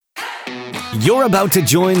You're about to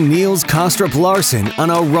join Niels Kostrup-Larsen on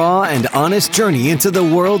a raw and honest journey into the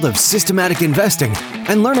world of systematic investing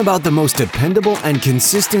and learn about the most dependable and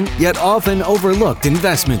consistent yet often overlooked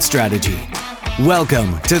investment strategy.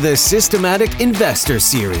 Welcome to the Systematic Investor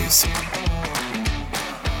Series.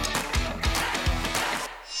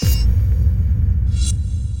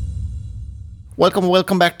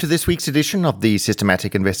 Welcome back to this week's edition of the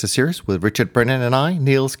Systematic Investor Series with Richard Brennan and I,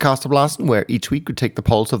 Niels Kostrup-Larsen, where each week we take the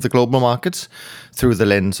pulse of the global markets through the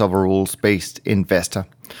lens of a rules-based investor.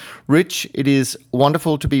 Rich, it is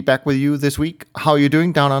wonderful to be back with you this week. How are you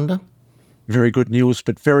doing down under? Very good news,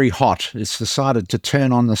 but very hot. It's decided to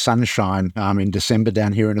turn on the sunshine in December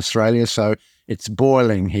down here in Australia, so it's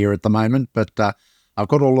boiling here at the moment, but I've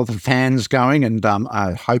got all of the fans going and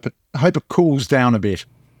I hope it cools down a bit.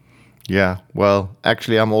 Yeah, well,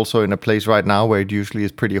 actually, I'm also in a place right now where it usually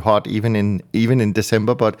is pretty hot, even in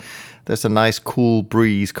December. But there's a nice cool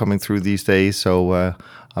breeze coming through these days, so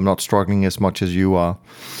I'm not struggling as much as you are.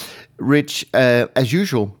 Rich, as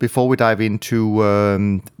usual, before we dive into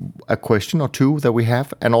a question or two that we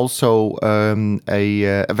have, and also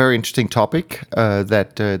a very interesting topic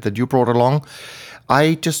that you brought along,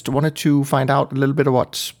 I just wanted to find out a little bit of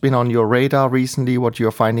what's been on your radar recently, what you're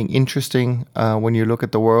finding interesting when you look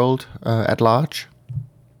at the world at large.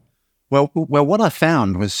 Well, what I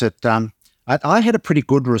found was that I had a pretty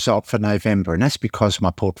good result for November, and that's because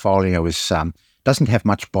my portfolio doesn't have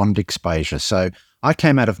much bond exposure. So I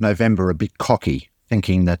came out of November a bit cocky,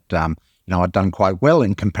 thinking that I'd done quite well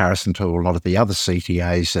in comparison to a lot of the other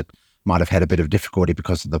CTAs that might have had a bit of difficulty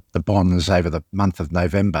because of the bonds over the month of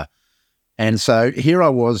November. And so here I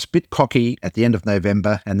was, a bit cocky at the end of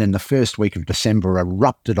November, and then the first week of December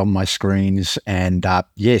erupted on my screens. And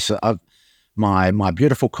my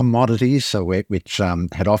beautiful commodities, which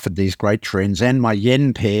had offered these great trends, and my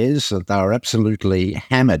yen pairs, they were absolutely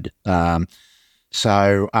hammered.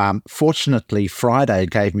 So fortunately, Friday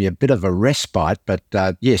gave me a bit of a respite. But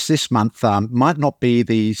yes, this month might not be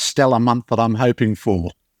the stellar month that I'm hoping for.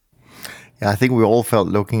 Yeah, I think we all felt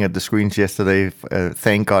looking at the screens yesterday.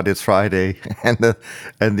 Thank God it's Friday, and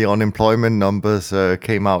the unemployment numbers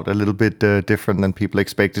came out a little bit different than people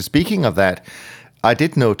expected. Speaking of that, I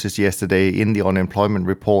did notice yesterday in the unemployment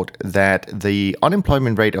report that the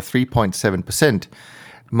unemployment rate of 3.7%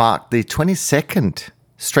 marked the 22nd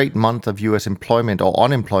straight month of U.S. employment, or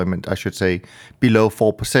unemployment, I should say, below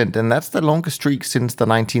 4%, and that's the longest streak since the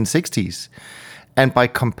 1960s. And by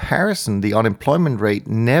comparison, the unemployment rate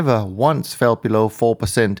never once fell below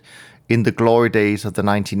 4% in the glory days of the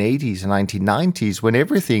 1980s and 1990s, when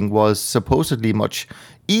everything was supposedly much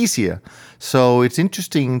easier. So it's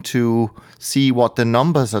interesting to see what the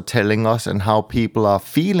numbers are telling us and how people are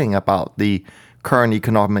feeling about the current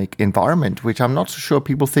economic environment, which I'm not so sure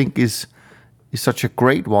people think is such a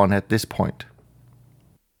great one at this point.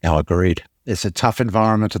 Oh, agreed. It's a tough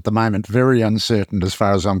environment at the moment, very uncertain as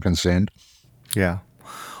far as I'm concerned. Yeah.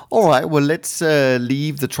 All right. Well, let's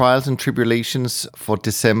leave the trials and tribulations for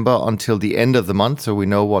December until the end of the month, so we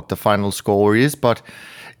know what the final score is. But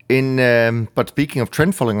speaking of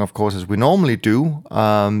trend following, of course, as we normally do,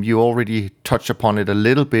 you already touched upon it a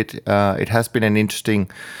little bit. It has been an interesting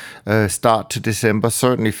start to December.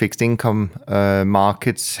 Certainly, fixed income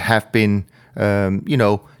markets have been,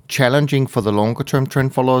 challenging for the longer term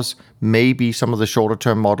trend followers. Maybe some of the shorter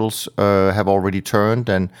term models have already turned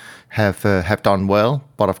and have done well.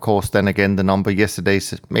 But of course, then again, the number yesterday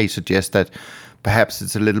may suggest that perhaps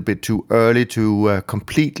it's a little bit too early to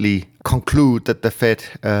completely conclude that the Fed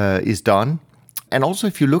is done. And also,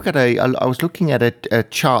 if you look at I was looking at a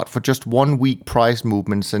chart for just 1 week price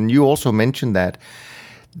movements, and you also mentioned that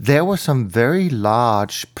there were some very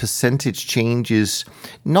large percentage changes,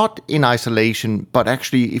 not in isolation, but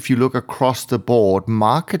actually, if you look across the board,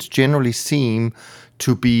 markets generally seem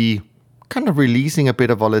to be kind of releasing a bit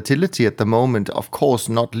of volatility at the moment. Of course,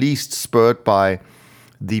 not least spurred by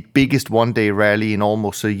the biggest one-day rally in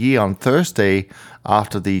almost a year on Thursday,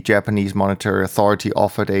 after the Japanese Monetary Authority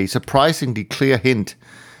offered a surprisingly clear hint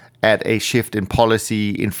at a shift in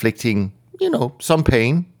policy, inflicting some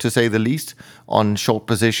pain, to say the least, on short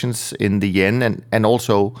positions in the yen and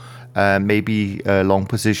also maybe long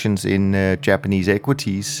positions in Japanese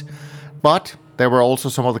equities. But there were also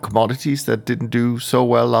some of the commodities that didn't do so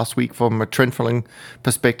well last week from a trend following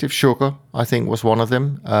perspective. Sugar, I think, was one of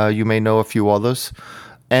them. You may know a few others.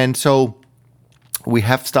 And so we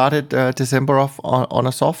have started December off on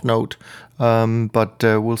a soft note, but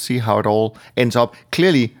we'll see how it all ends up.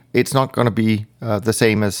 Clearly, it's not going to be the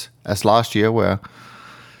same as last year, where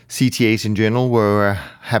CTAs in general were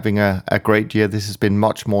having a great year. This has been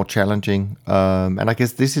much more challenging. And I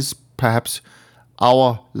guess this is perhaps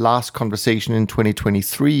our last conversation in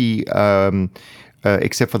 2023,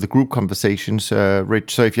 except for the group conversations,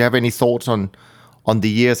 Rich. So if you have any thoughts on the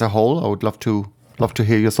year as a whole, I would love to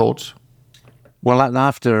hear your thoughts. Well,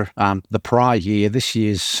 after the prior year, this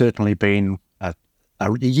year's certainly been a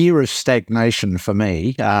year of stagnation for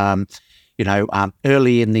me. Early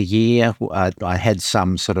in the year, I had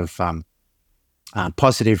some sort of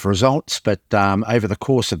positive results, but over the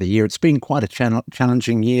course of the year, it's been quite a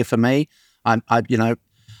challenging year for me. I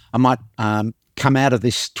might come out of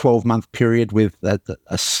this 12-month period with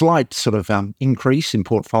a slight sort of increase in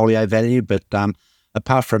portfolio value, but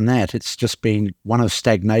apart from that, it's just been one of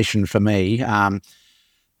stagnation for me.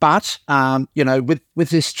 But with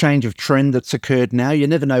this change of trend that's occurred now, you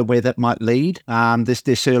never know where that might lead.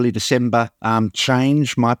 This early December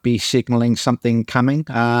change might be signalling something coming.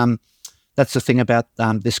 That's the thing about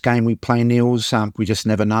this game we play, Niels. We just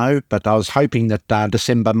never know. But I was hoping that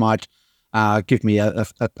December might give me a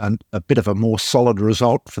bit of a more solid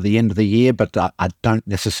result for the end of the year, but I don't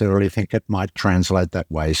necessarily think it might translate that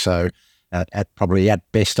way. So at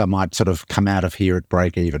best, I might sort of come out of here at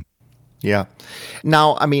break even. Yeah.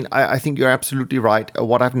 Now, I mean, I think you're absolutely right.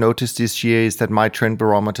 What I've noticed this year is that my trend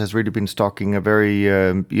barometer has really been stocking a very,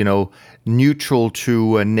 neutral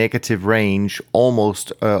to a negative range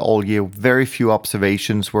almost all year. Very few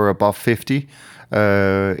observations were above 50,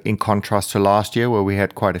 in contrast to last year where we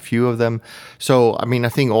had quite a few of them. So, I mean, I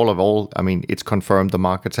think it's confirmed the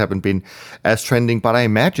markets haven't been as trending, but I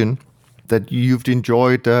imagine that you've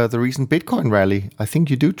enjoyed the recent Bitcoin rally. I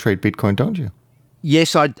think you do trade Bitcoin, don't you?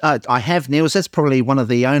 Yes, I have, Niels. That's probably one of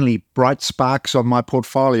the only bright sparks on my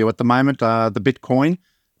portfolio at the moment, the Bitcoin.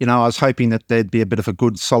 I was hoping that there'd be a bit of a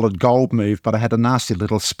good, solid gold move, but I had a nasty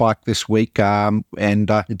little spike this week, and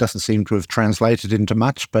it doesn't seem to have translated into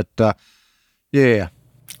much. But, yeah.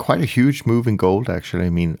 Quite a huge move in gold, actually.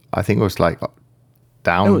 I mean, I think it was like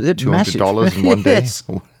down $200 in one day.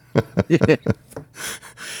 Yeah.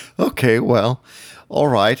 Okay, well... All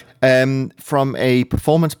right. From a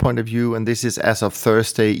performance point of view, and this is as of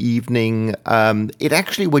Thursday evening, it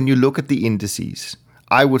actually, when you look at the indices,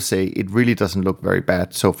 I would say it really doesn't look very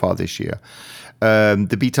bad so far this year.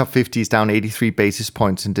 The BTOP 50 is down 83 basis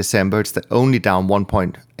points in December. It's only down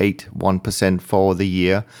 1.81% for the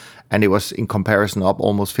year. And it was, in comparison, up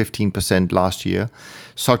almost 15% last year.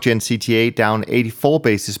 SocGen CTA down 84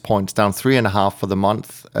 basis points, down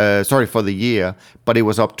 3.5 for the year, but it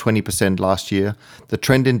was up 20% last year. The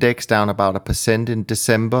trend index down about 1% in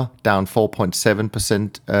December, down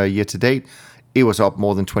 4.7% year to date. It was up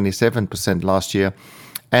more than 27% last year.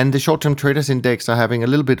 And the short-term traders index are having a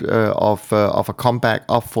little bit of a comeback,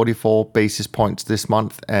 up 44 basis points this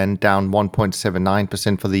month and down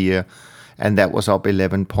 1.79% for the year. And that was up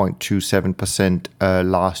 11.27%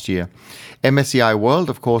 last year. MSCI World,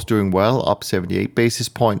 of course, doing well, up 78 basis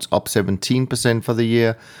points, up 17% for the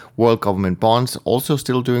year. World government bonds also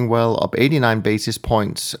still doing well, up 89 basis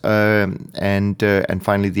points. And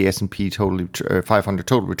finally, the S&P 500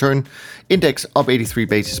 total return index up 83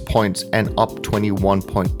 basis points and up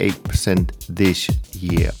 21.8% this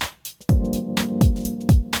year.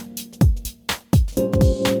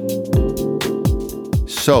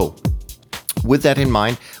 So, with that in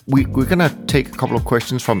mind, we're going to take a couple of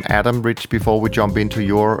questions from Adam, Rich, before we jump into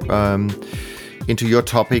your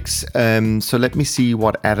topics. So let me see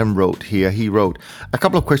what Adam wrote here. He wrote, a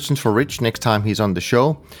couple of questions for Rich next time he's on the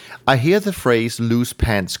show. I hear the phrase loose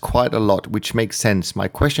pants quite a lot, which makes sense. My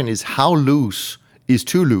question is, how loose is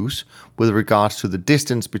too loose with regards to the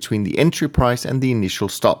distance between the entry price and the initial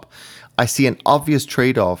stop? I see an obvious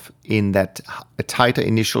trade-off in that tighter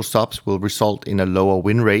initial stops will result in a lower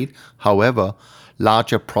win rate. However,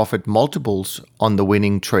 larger profit multiples on the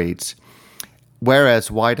winning trades.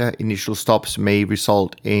 Whereas wider initial stops may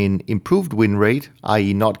result in improved win rate,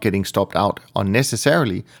 i.e. not getting stopped out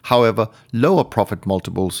unnecessarily. However, lower profit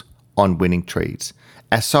multiples on winning trades.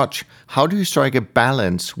 As such, how do you strike a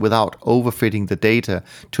balance without overfitting the data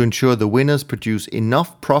to ensure the winners produce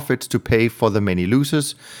enough profits to pay for the many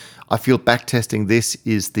losers? I feel backtesting this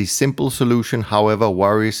is the simple solution, however,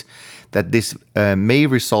 worries that this may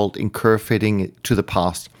result in curve fitting to the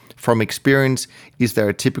past. From experience, is there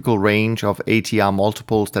a typical range of ATR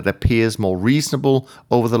multiples that appears more reasonable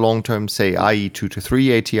over the long term, say, i.e. 2 to 3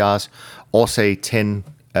 ATRs, or say 10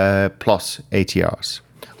 plus ATRs?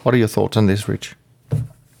 What are your thoughts on this, Rich?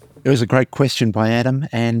 It was a great question by Adam.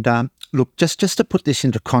 And look, just to put this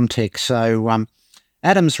into context, so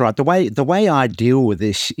Adam's right. The way I deal with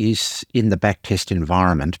this is in the backtest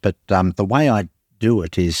environment, but the way I do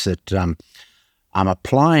it is that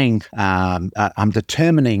I'm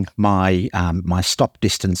determining my stop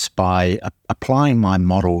distance by applying my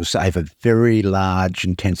models over very large,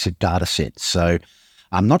 intensive data sets. So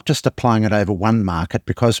I'm not just applying it over one market,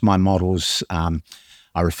 because my models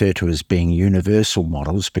I refer to as being universal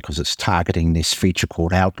models, because it's targeting this feature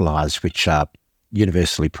called outliers, which are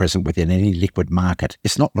universally present within any liquid market.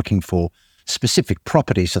 It's not looking for specific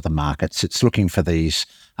properties of the markets. It's looking for these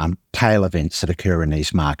tail events that occur in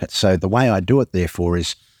these markets. So the way I do it, therefore,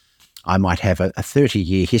 is I might have a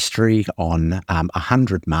 30-year history on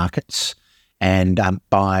 100 markets, and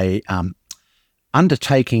by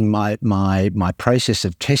undertaking my process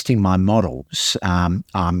of testing my models,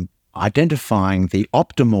 I'm identifying the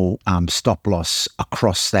optimal stop loss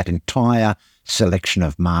across that entire selection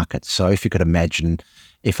of markets. So if you could imagine,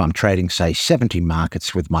 if I'm trading, say, 70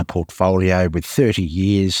 markets with my portfolio with 30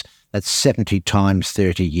 years, that's 70 times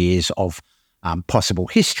 30 years of possible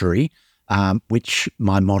history, which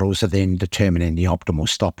my models are then determining the optimal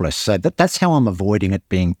stop loss. So that's how I'm avoiding it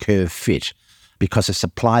being curve fit, because it's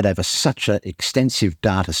applied over such an extensive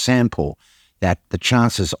data sample that the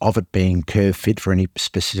chances of it being curve fit for any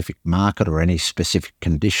specific market or any specific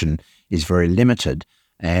condition is very limited.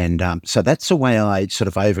 And so that's the way I sort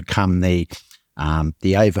of overcome the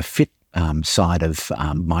overfit side of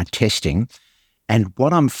my testing. And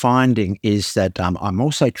what I'm finding is that I'm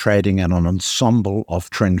also trading in an ensemble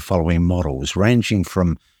of trend following models, ranging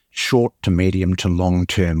from short to medium to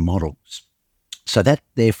long-term models. So that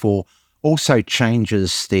therefore also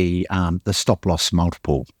changes the stop loss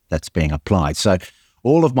multiple that's being applied. So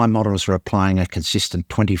all of my models are applying a consistent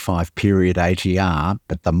 25-period ATR,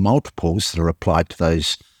 but the multiples that are applied to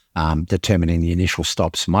those determining the initial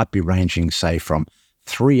stops might be ranging, say, from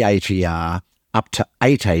 3 ATR up to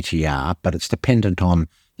 8 ATR, but it's dependent on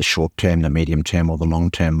the short-term, the medium-term, or the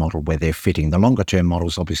long-term model where they're fitting. The longer-term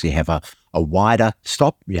models obviously have a wider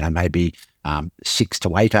stop, maybe 6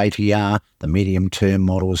 to 8 ATR. The medium-term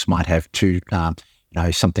models might have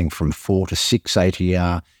something from 4 to 6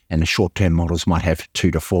 ATR, and the short-term models might have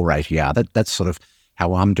 2 to 4 ATR. That's sort of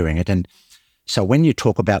how I'm doing it. And so when you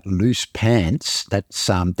talk about loose pants, that's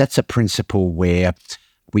a principle where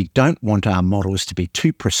we don't want our models to be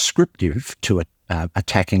too prescriptive to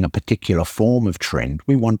attacking a particular form of trend.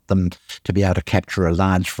 We want them to be able to capture a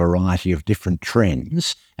large variety of different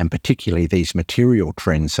trends, and particularly these material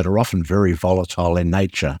trends that are often very volatile in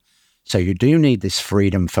nature. So you do need this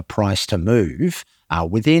freedom for price to move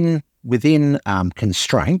within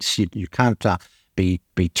constraints. You can't be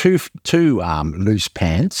too loose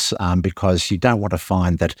pants, because you don't want to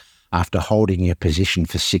find that after holding your position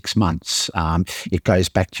for 6 months, it goes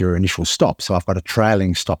back to your initial stop. So I've got a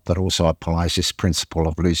trailing stop that also applies this principle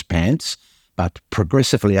of loose pants, but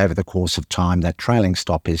progressively over the course of time, that trailing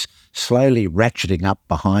stop is slowly ratcheting up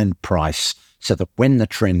behind price, so that when the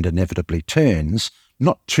trend inevitably turns,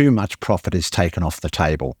 not too much profit is taken off the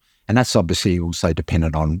table. And that's obviously also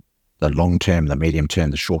dependent on the long-term, the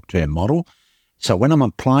medium-term, the short-term model. So when I'm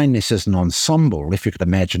applying this as an ensemble, if you could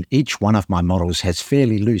imagine, each one of my models has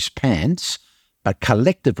fairly loose pants, but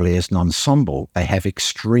collectively as an ensemble, they have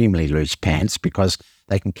extremely loose pants, because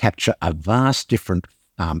they can capture a vast different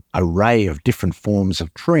array of different forms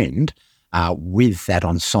of trend with that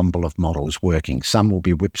ensemble of models working. Some will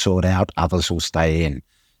be whipsawed out, others will stay in.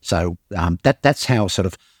 So that's how sort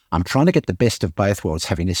of I'm trying to get the best of both worlds,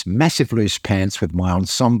 having this massive loose pants with my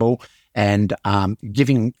ensemble, and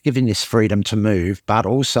giving this freedom to move, but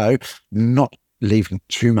also not leaving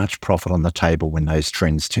too much profit on the table when those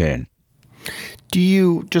trends turn. Do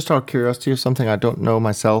you, just out of curiosity, something I don't know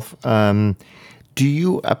myself, do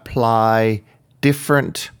you apply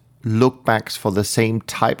different lookbacks for the same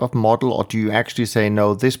type of model, or do you actually say,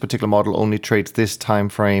 no, this particular model only trades this time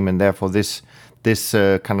frame, and therefore this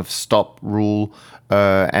kind of stop rule,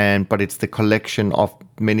 but it's the collection of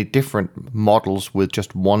many different models with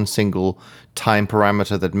just one single time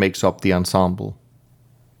parameter that makes up the ensemble?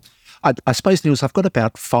 I suppose, Niels, I've got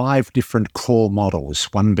about 5 different core models,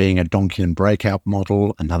 one being a Donchian breakout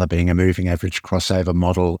model, another being a moving average crossover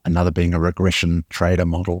model, another being a regression trader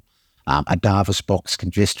model, a Davis box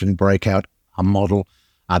congestion breakout model.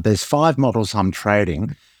 There's 5 models I'm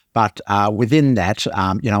trading. But within that,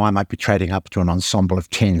 I might be trading up to an ensemble of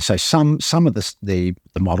 10. So some of the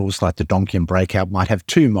models, like the Donchian breakout, might have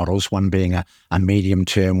 2 models, one being a medium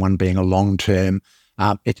term, one being a long term.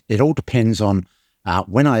 It all depends on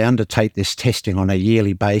when I undertake this testing on a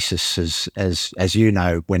yearly basis. As you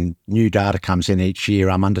know, when new data comes in each year,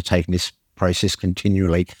 I'm undertaking this process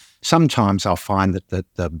continually. Sometimes I'll find that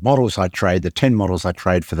the models I trade, the 10 models I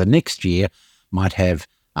trade for the next year, might have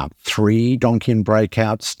 3 Donchian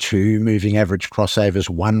breakouts, 2 moving average crossovers,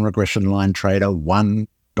 1 regression line trader, 1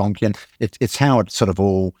 Donchian. It's how it sort of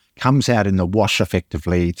all comes out in the wash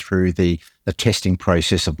effectively through the testing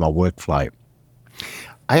process of my workflow.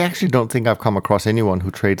 I actually don't think I've come across anyone who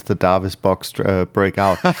trades the Davis box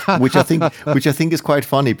breakout, which I think is quite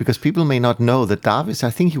funny because people may not know that Davis.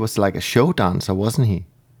 I think he was like a show dancer, wasn't he?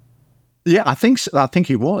 Yeah, I think so. I think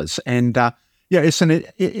he was, and it's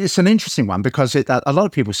an interesting one because a lot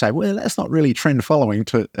of people say, well, that's not really trend following.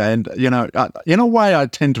 In a way, I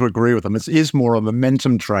tend to agree with them. It is more a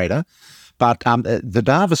momentum trader, but the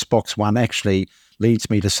Davis box one actually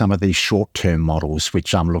leads me to some of these short-term models,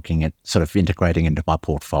 which I'm looking at sort of integrating into my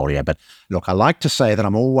portfolio. But look, I like to say that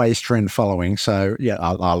I'm always trend following. So yeah,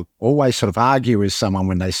 I'll always sort of argue with someone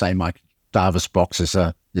when they say my Davis box is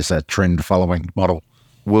a trend following model.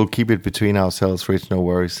 We'll keep it between ourselves, Rich. No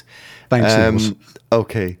worries. Thanks.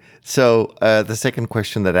 Okay. So the second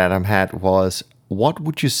question that Adam had was, what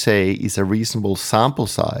would you say is a reasonable sample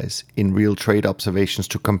size in real trade observations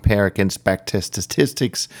to compare against backtest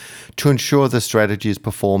statistics to ensure the strategy is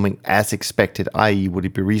performing as expected? I.e., would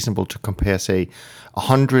it be reasonable to compare, say,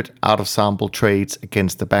 100 out of sample trades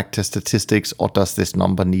against the backtest statistics, or does this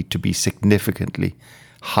number need to be significantly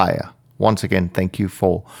higher? Once again, thank you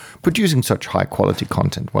for producing such high quality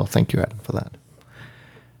content. Well, thank you, Adam, for that.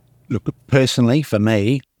 Look, personally, for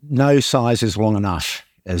me, no size is long enough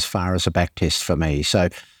as far as a back test for me. So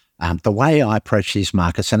the way I approach these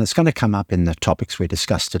markets, and it's going to come up in the topics we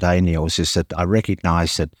discussed today, Niels, is that I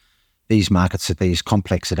recognise that these markets are these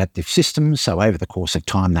complex adaptive systems. So over the course of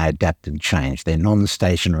time, they adapt and change. They're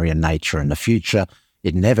non-stationary in nature, and the future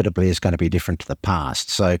inevitably is going to be different to the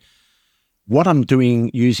past. So what I'm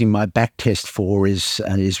doing using my back test for is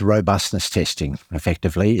robustness testing,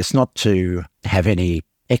 effectively. It's not to have any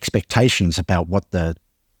expectations about what the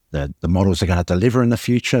models are going to deliver in the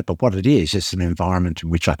future, but what it is an environment in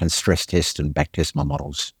which I can stress test and back test my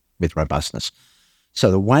models with robustness.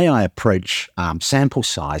 So the way I approach sample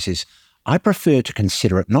size is I prefer to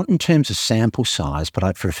consider it not in terms of sample size, but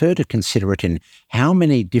I prefer to consider it in how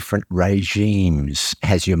many different regimes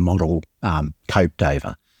has your model coped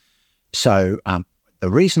over. So the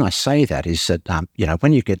reason I say that is that,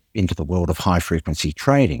 when you get into the world of high-frequency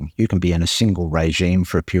trading, you can be in a single regime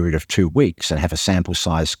for a period of 2 weeks and have a sample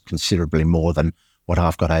size considerably more than what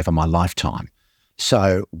I've got over my lifetime.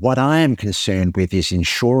 So what I am concerned with is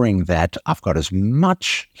ensuring that I've got as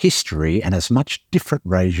much history and as much different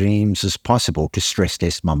regimes as possible to stress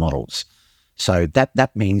test my models. So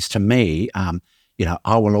that means to me,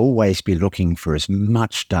 I will always be looking for as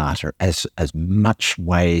much data, as much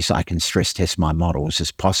ways I can stress test my models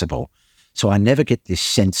as possible. So I never get this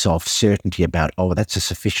sense of certainty about, that's a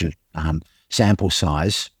sufficient sample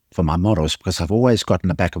size for my models, because I've always got in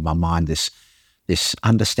the back of my mind this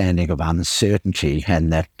understanding of uncertainty,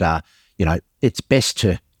 and that, it's best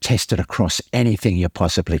to test it across anything you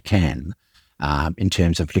possibly can in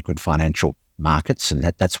terms of liquid financial markets, and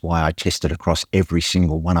that's why I tested across every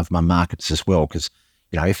single one of my markets as well. Because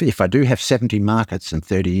if I do have 70 markets and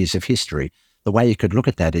 30 years of history, the way you could look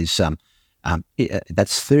at that is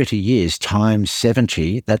that's 30 years times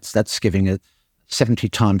 70. That's giving it 70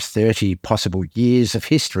 times 30 possible years of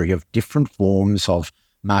history of different forms of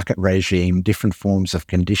market regime, different forms of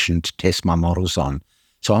condition to test my models on.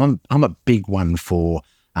 So I'm a big one for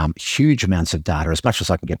huge amounts of data, as much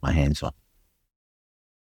as I can get my hands on.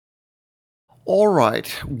 All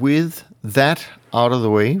right, with that out of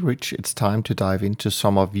the way, Rich, it's time to dive into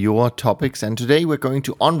some of your topics. And today we're going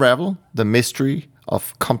to unravel the mystery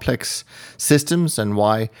of complex systems and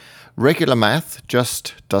why regular math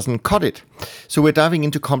just doesn't cut it. So we're diving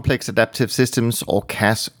into complex adaptive systems, or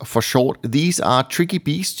CAS for short. These are tricky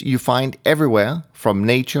beasts you find everywhere, from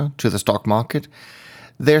nature to the stock market.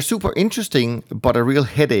 They're super interesting, but a real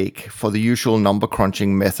headache for the usual number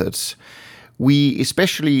crunching methods. We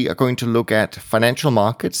especially are going to look at financial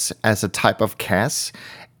markets as a type of CAS.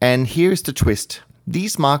 And here's the twist.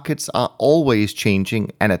 These markets are always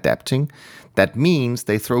changing and adapting. That means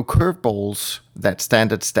they throw curveballs that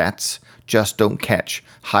standard stats just don't catch,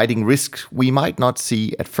 hiding risks we might not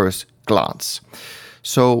see at first glance.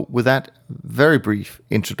 So with that very brief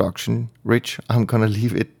introduction, Rich, I'm going to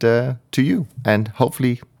leave it to you and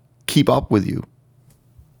hopefully keep up with you.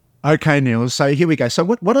 Okay, Niels. So here we go. So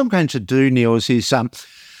what I'm going to do, Niels, is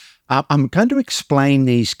I'm going to explain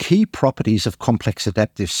these key properties of complex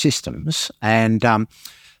adaptive systems. And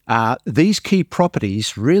these key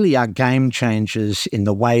properties really are game changers in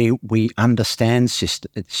the way we understand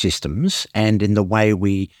systems and in the way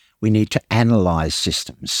we need to analyze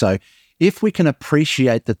systems. So if we can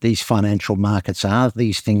appreciate that these financial markets are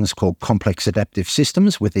these things called complex adaptive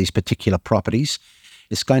systems with these particular properties,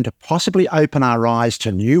 it's going to possibly open our eyes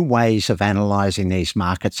to new ways of analysing these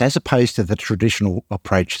markets as opposed to the traditional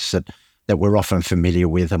approaches that we're often familiar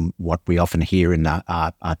with and what we often hear in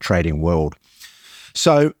our trading world.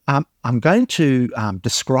 So I'm going to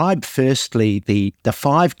describe firstly the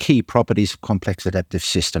 5 key properties of complex adaptive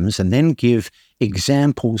systems and then give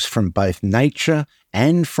examples from both nature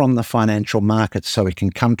and from the financial markets so we can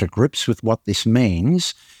come to grips with what this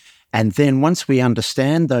means. And then once we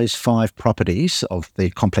understand those 5 properties of the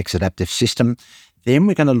complex adaptive system, then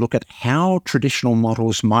we're going to look at how traditional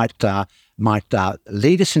models might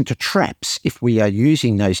lead us into traps if we are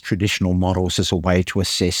using those traditional models as a way to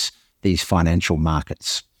assess these financial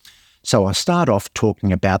markets. So I'll start off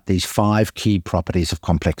talking about these 5 key properties of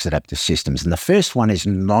complex adaptive systems. And the first one is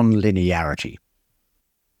nonlinearity.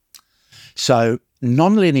 So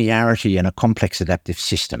nonlinearity in a complex adaptive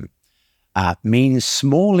system means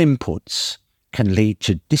small inputs can lead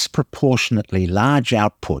to disproportionately large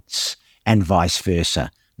outputs and vice versa,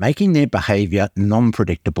 making their behaviour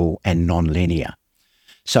non-predictable and non-linear.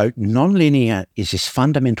 So nonlinear is this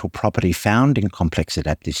fundamental property found in complex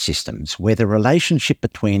adaptive systems where the relationship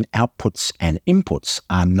between outputs and inputs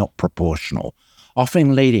are not proportional,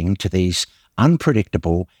 often leading to these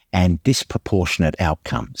unpredictable and disproportionate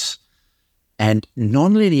outcomes. And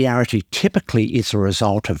nonlinearity typically is a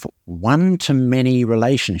result of one-to-many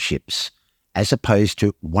relationships as opposed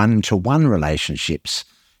to one-to-one relationships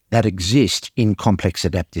that exist in complex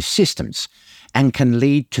adaptive systems and can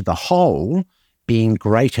lead to the whole being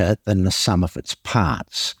greater than the sum of its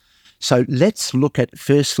parts. So let's look at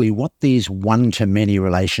firstly what these one-to-many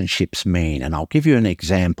relationships mean, and I'll give you an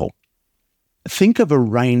example. Think of a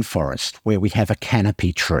rainforest where we have a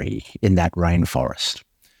canopy tree in that rainforest.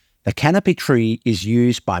 The canopy tree is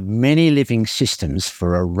used by many living systems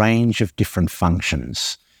for a range of different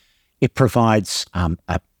functions. It provides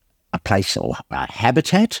a place or a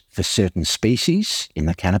habitat for certain species in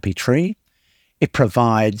the canopy tree. It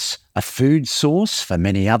provides a food source for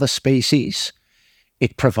many other species.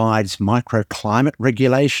 It provides microclimate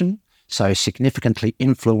regulation, so significantly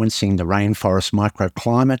influencing the rainforest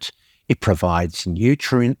microclimate. It provides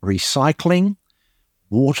nutrient recycling,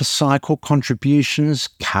 water cycle contributions,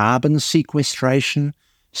 carbon sequestration,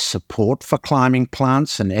 support for climbing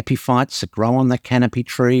plants and epiphytes that grow on the canopy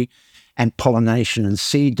tree, and pollination and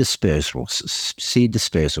seed dispersal.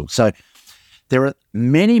 So there are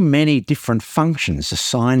many, many different functions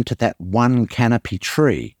assigned to that one canopy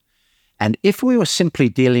tree. And if we were simply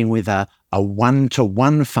dealing with a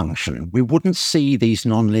one-to-one function, we wouldn't see these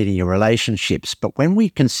nonlinear relationships. But when we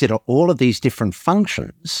consider all of these different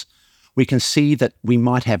functions, we can see that we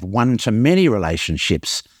might have one-to-many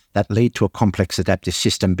relationships that lead to a complex adaptive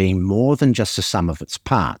system being more than just the sum of its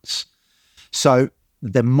parts. So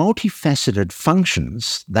the multifaceted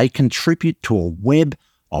functions, they contribute to a web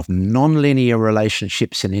of nonlinear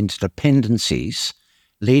relationships and interdependencies,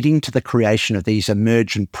 leading to the creation of these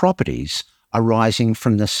emergent properties arising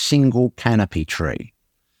from the single canopy tree.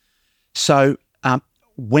 So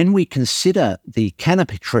when we consider the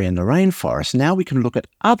canopy tree in the rainforest, now we can look at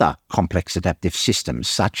other complex adaptive systems,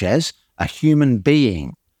 such as a human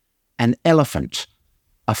being, an elephant,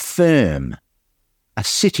 a firm, a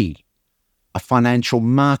city, a financial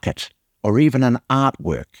market, or even an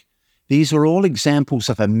artwork. These are all examples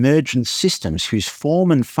of emergent systems whose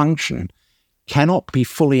form and function cannot be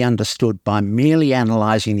fully understood by merely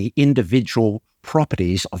analysing the individual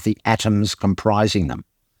properties of the atoms comprising them.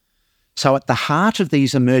 So at the heart of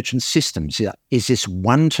these emergent systems is this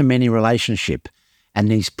one-to-many relationship,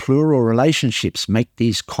 and these plural relationships make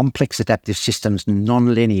these complex adaptive systems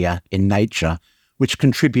nonlinear in nature, which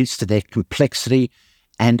contributes to their complexity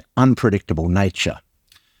and unpredictable nature.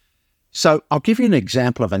 So I'll give you an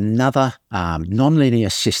example of another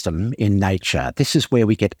nonlinear system in nature. This is where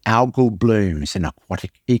we get algal blooms in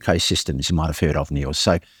aquatic ecosystems you might have heard of, Neil.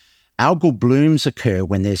 So algal blooms occur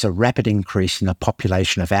when there's a rapid increase in the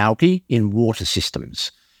population of algae in water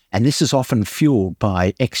systems. And this is often fueled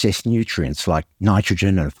by excess nutrients like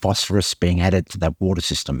nitrogen and phosphorus being added to that water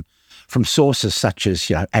system from sources such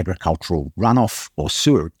as agricultural runoff or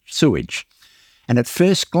sewage. And at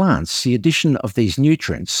first glance, the addition of these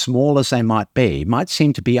nutrients, small as they might be, might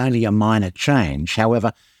seem to be only a minor change.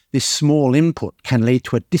 However, this small input can lead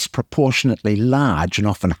to a disproportionately large and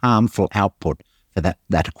often harmful output for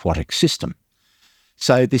that aquatic system.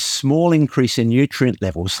 So this small increase in nutrient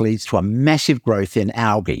levels leads to a massive growth in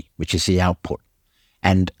algae, which is the output.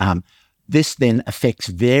 And this then affects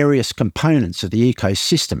various components of the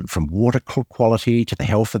ecosystem, from water quality to the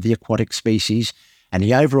health of the aquatic species, And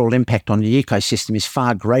the overall impact on the ecosystem is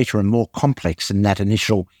far greater and more complex than that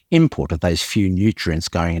initial input of those few nutrients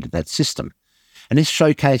going into that system. And this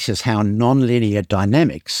showcases how nonlinear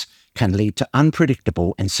dynamics can lead to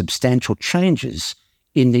unpredictable and substantial changes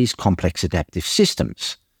in these complex adaptive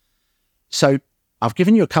systems. So I've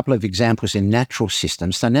given you a couple of examples in natural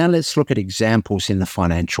systems. So now let's look at examples in the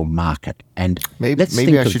financial market. And maybe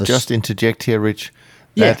I should just interject here, Rich,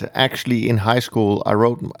 that actually in high school I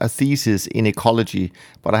wrote a thesis in ecology,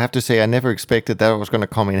 but I have to say I never expected that was going to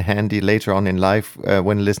come in handy later on in life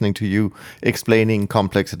when listening to you explaining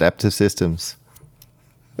complex adaptive systems.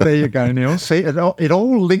 There you go, Neil. See, it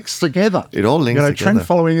all links together. It all links together. Trend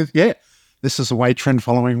following is, this is the way trend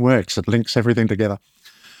following works. It links everything together.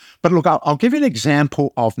 But look, I'll give you an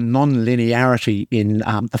example of non-linearity in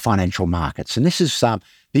the financial markets. And this is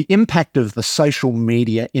the impact of the social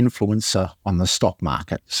media influencer on the stock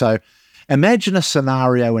market. So imagine a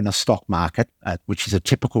scenario in a stock market, which is a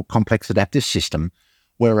typical complex adaptive system,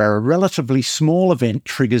 where a relatively small event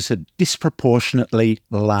triggers a disproportionately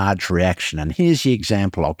large reaction. And here's the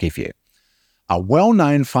example I'll give you. A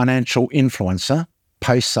well-known financial influencer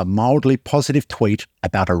posts a mildly positive tweet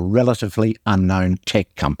about a relatively unknown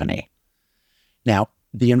tech company. Now,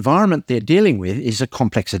 the environment they're dealing with is a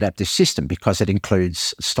complex adaptive system because it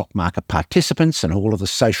includes stock market participants and all of the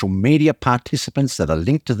social media participants that are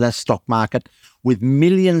linked to the stock market, with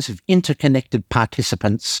millions of interconnected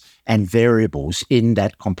participants and variables in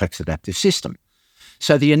that complex adaptive system.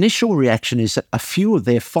 So the initial reaction is that a few of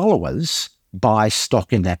their followers buy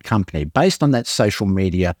stock in that company based on that social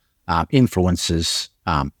media influencer's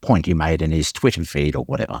point he made in his Twitter feed or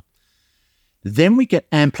whatever. Then we get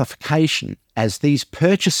amplification as these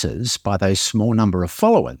purchases by those small number of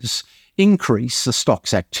followers increase the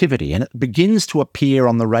stock's activity, and it begins to appear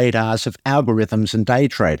on the radars of algorithms and day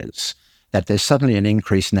traders that there's suddenly an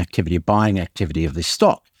increase in activity, buying activity of this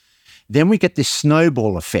stock. Then we get this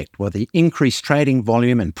snowball effect where the increased trading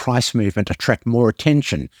volume and price movement attract more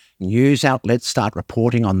attention. News outlets start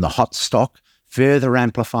reporting on the hot stock, further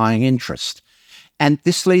amplifying interest. And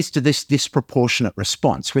this leads to this disproportionate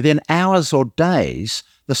response. Within hours or days,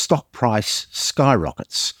 the stock price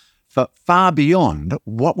skyrockets for far beyond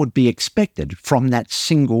what would be expected from that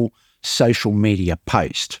single social media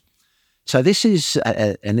post. So this is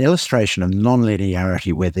an illustration of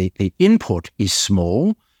nonlinearity where the input is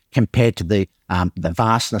small compared to the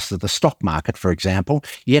vastness of the stock market, for example,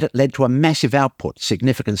 yet it led to a massive output,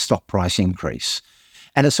 significant stock price increase.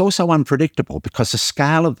 And it's also unpredictable because the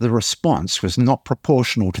scale of the response was not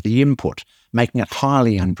proportional to the input, making it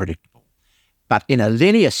highly unpredictable. But in a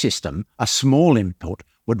linear system, a small input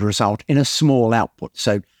would result in a small output.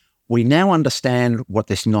 So we now understand what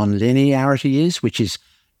this nonlinearity is, which is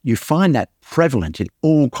you find that prevalent in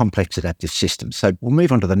all complex adaptive systems. So we'll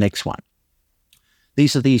move on to the next one.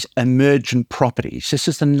 These are these emergent properties. This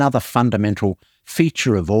is another fundamental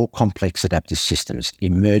feature of all complex adaptive systems,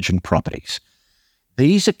 emergent properties.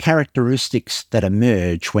 These are characteristics that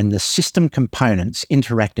emerge when the system components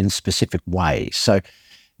interact in specific ways. So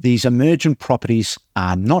these emergent properties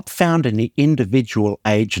are not found in the individual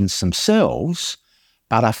agents themselves,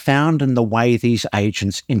 but are found in the way these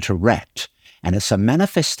agents interact. And it's a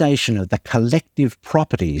manifestation of the collective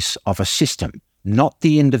properties of a system, not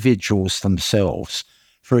the individuals themselves.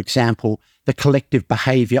 For example, the collective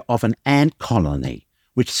behavior of an ant colony,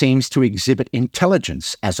 which seems to exhibit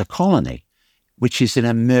intelligence as a colony, which is an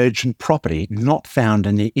emergent property not found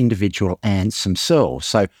in the individual ants themselves.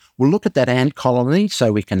 So we'll look at that ant colony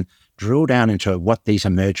so we can drill down into what these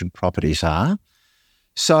emergent properties are.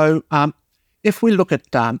 So if we look at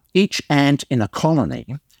each ant in a colony,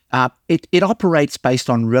 it operates based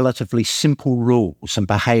on relatively simple rules and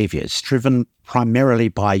behaviours driven primarily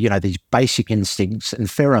by, these basic instincts and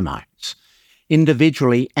pheromones.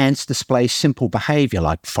 Individually, ants display simple behaviour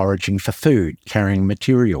like foraging for food, carrying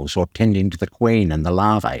materials, or tending to the queen and the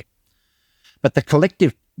larvae. But the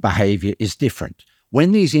collective behaviour is different.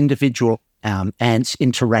 When these individual ants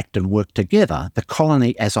interact and work together, the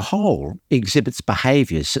colony as a whole exhibits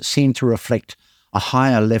behaviours that seem to reflect a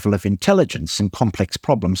higher level of intelligence and complex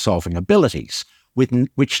problem-solving abilities,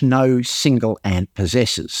 which no single ant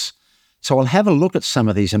possesses. So I'll have a look at some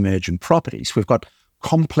of these emergent properties. We've got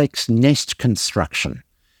complex nest construction.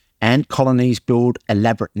 Ant colonies build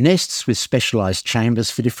elaborate nests with specialised chambers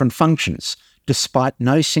for different functions, despite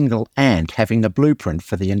no single ant having the blueprint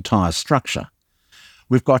for the entire structure.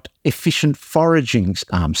 We've got efficient foraging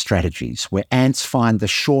strategies where ants find the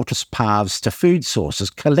shortest paths to food sources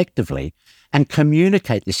collectively and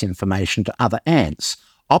communicate this information to other ants,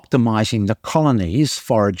 optimising the colony's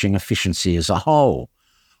foraging efficiency as a whole.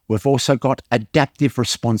 We've also got adaptive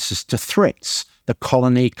responses to threats. The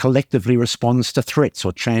colony collectively responds to threats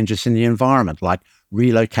or changes in the environment, like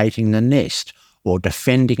relocating the nest or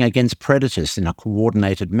defending against predators in a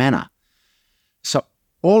coordinated manner. So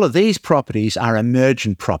all of these properties are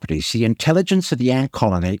emergent properties. The intelligence of the ant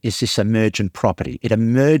colony is this emergent property. It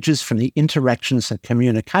emerges from the interactions and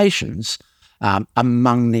communications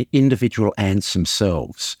among the individual ants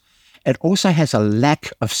themselves. It also has a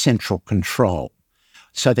lack of central control.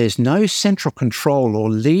 So there's no central control or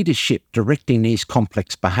leadership directing these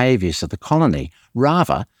complex behaviours of the colony.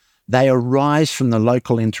 Rather, they arise from the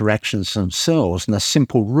local interactions themselves and the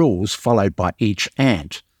simple rules followed by each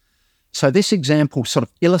ant. So this example sort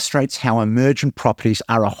of illustrates how emergent properties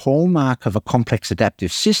are a hallmark of a complex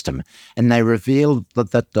adaptive system, and they reveal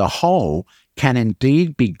that the whole can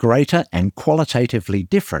indeed be greater and qualitatively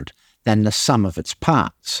different than the sum of its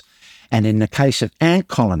parts. And in the case of ant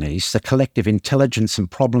colonies, the collective intelligence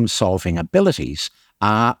and problem-solving abilities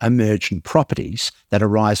are emergent properties that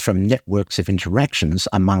arise from networks of interactions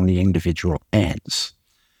among the individual ants.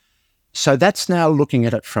 So that's now looking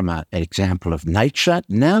at it from an example of nature.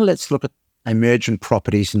 Now let's look at emergent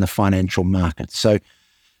properties in the financial market. So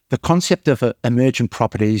the concept of emergent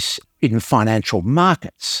properties in financial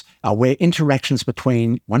markets are where interactions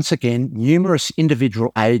between, once again, numerous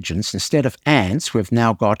individual agents, instead of ants, we've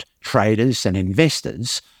now got traders and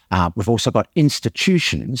investors. We've also got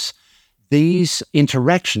institutions. These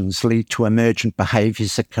interactions lead to emergent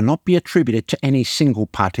behaviours that cannot be attributed to any single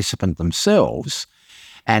participant themselves.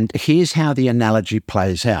 And here's how the analogy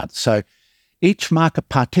plays out. So each market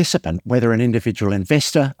participant, whether an individual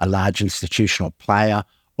investor, a large institutional player,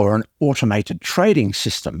 or an automated trading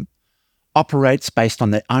system, operates based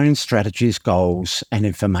on their own strategies, goals, and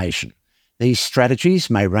information. These strategies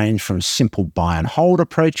may range from simple buy and hold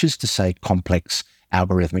approaches to, say, complex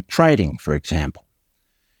algorithmic trading, for example.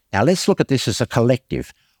 Now let's look at this as a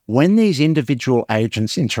collective. When these individual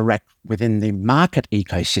agents interact within the market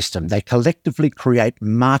ecosystem, they collectively create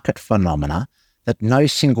market phenomena that no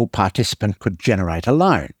single participant could generate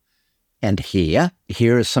alone. And here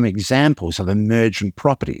are some examples of emergent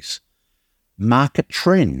properties. Market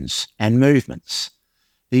trends and movements.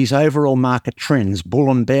 These overall market trends,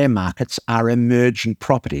 bull and bear markets, are emergent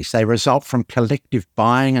properties. They result from collective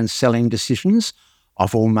buying and selling decisions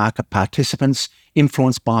of all market participants,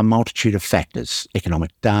 influenced by a multitude of factors: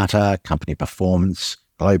 economic data, company performance,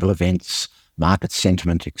 global events, market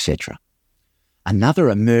sentiment, etc. Another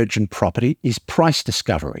emergent property is price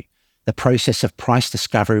discovery. The process of price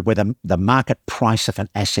discovery, where the market price of an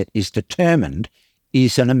asset is determined,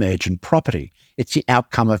 is an emergent property. It's the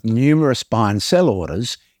outcome of numerous buy and sell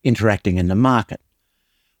orders interacting in the market.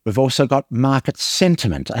 We've also got market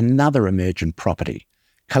sentiment, another emergent property.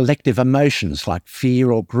 Collective emotions like fear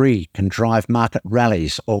or greed can drive market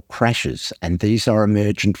rallies or crashes, and these are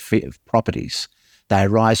emergent properties. They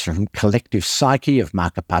arise from collective psyche of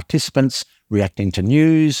market participants reacting to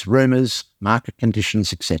news, rumours, market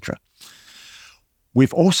conditions, etc.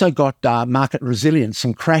 We've also got market resilience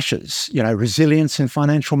and crashes. Resilience in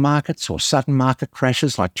financial markets or sudden market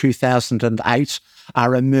crashes like 2008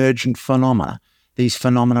 are emergent phenomena. These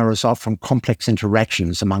phenomena result from complex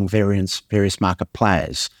interactions among various market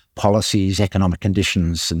players, policies, economic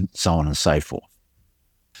conditions, and so on and so forth.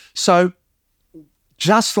 So,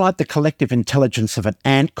 just like the collective intelligence of an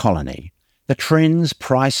ant colony, the trends,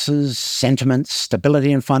 prices, sentiments,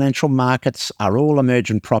 stability in financial markets are all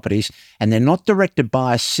emergent properties, and they're not directed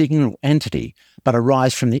by a single entity, but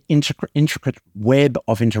arise from the intricate web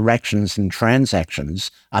of interactions and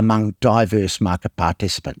transactions among diverse market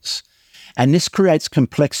participants. And this creates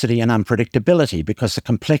complexity and unpredictability because the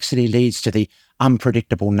complexity leads to the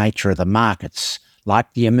unpredictable nature of the markets,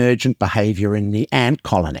 like the emergent behaviour in the ant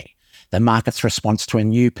colony. The market's response to a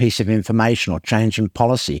new piece of information or change in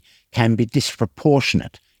policy can be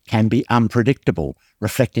disproportionate, can be unpredictable,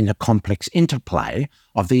 reflecting the complex interplay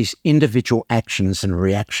of these individual actions and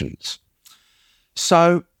reactions.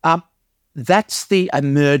 So that's the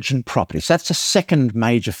emergent properties. That's the second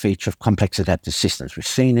major feature of complex adaptive systems. We've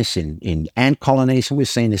seen this in ant colonies, and we've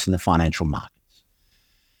seen this in the financial markets.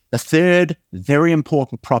 The third very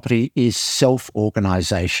important property is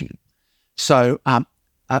self-organisation. So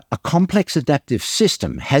a complex adaptive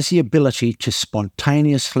system has the ability to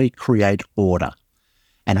spontaneously create order.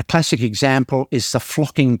 And a classic example is the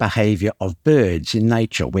flocking behaviour of birds in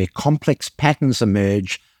nature, where complex patterns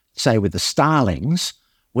emerge, say with the starlings,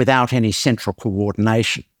 without any central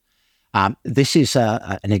coordination. This is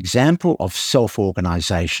an example of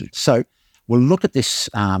self-organisation. So we'll look at this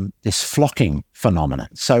flocking phenomenon.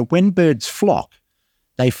 So when birds flock,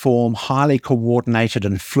 they form highly coordinated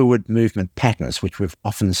and fluid movement patterns, which we've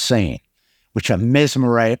often seen, which are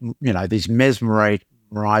these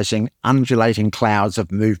mesmerizing, undulating clouds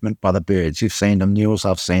of movement by the birds. You've seen them, Niels,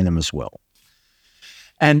 I've seen them as well.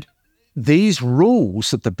 And these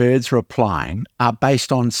rules that the birds are applying are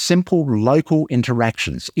based on simple local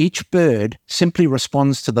interactions. Each bird simply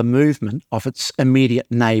responds to the movement of its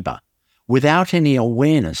immediate neighbour without any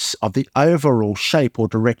awareness of the overall shape or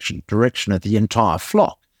direction of the entire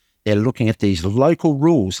flock. They're looking at these local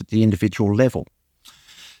rules at the individual level.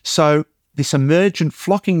 So this emergent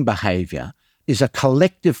flocking behaviour is a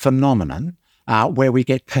collective phenomenon where we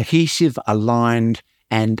get cohesive, aligned,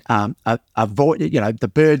 and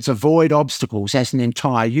the birds avoid obstacles as an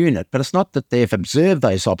entire unit. But it's not that they've observed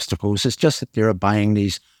those obstacles, it's just that they're obeying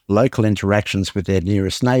these local interactions with their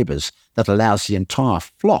nearest neighbours that allows the entire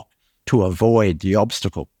flock to avoid the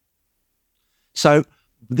obstacle. So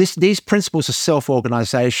these principles of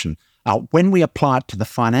self-organisation, when we apply it to the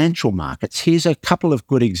financial markets, here's a couple of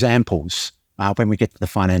good examples when we get to the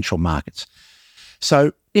financial markets.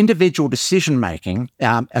 So individual decision-making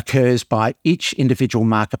occurs by each individual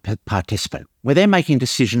market participant, where they're making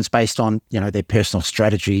decisions based on their personal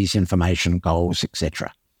strategies, information, goals,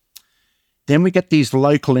 etc. Then we get these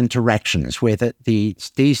local interactions where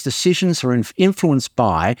these decisions are influenced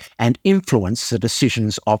by and influence the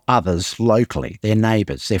decisions of others locally, their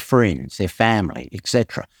neighbours, their friends, their family,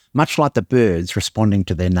 etc., much like the birds responding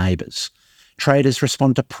to their neighbours. Traders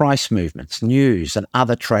respond to price movements, news, and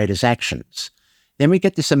other traders' actions. Then we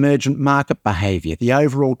get this emergent market behaviour, the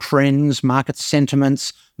overall trends, market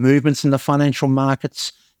sentiments, movements in the financial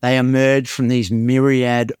markets. They emerge from these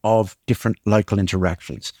myriad of different local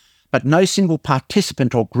interactions. But no single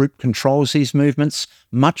participant or group controls these movements,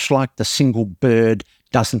 much like the single bird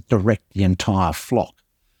doesn't direct the entire flock.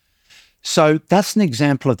 So that's an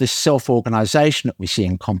example of this self-organisation that we see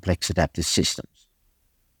in complex adaptive systems.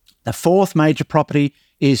 The fourth major property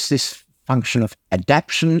is this function of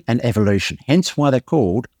adaptation and evolution, hence why they're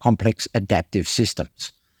called complex adaptive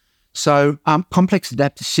systems. So complex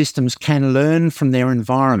adaptive systems can learn from their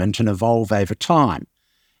environment and evolve over time.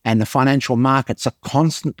 And the financial markets are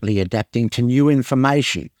constantly adapting to new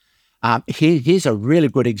information. Here's a really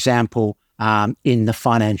good example in the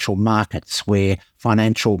financial markets, where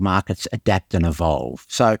financial markets adapt and evolve.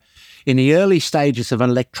 So in the early stages of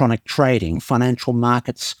electronic trading, financial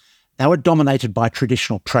markets, they were dominated by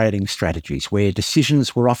traditional trading strategies where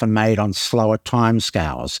decisions were often made on slower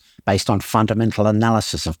timescales based on fundamental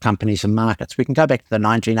analysis of companies and markets. We can go back to the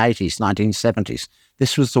 1980s, 1970s.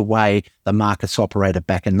 This was the way the markets operated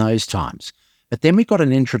back in those times. But then we got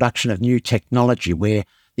an introduction of new technology where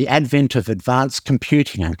the advent of advanced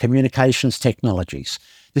computing and communications technologies,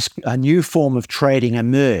 a new form of trading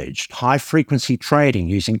emerged, high-frequency trading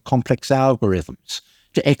using complex algorithms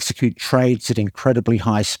to execute trades at incredibly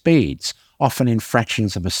high speeds, often in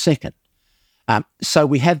fractions of a second. So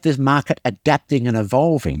we have this market adapting and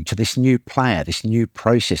evolving to this new player, this new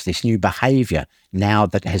process, this new behaviour now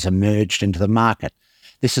that has emerged into the market.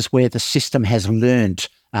 This is where the system has learned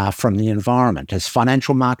from the environment. As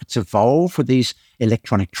financial markets evolve with these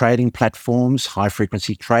electronic trading platforms,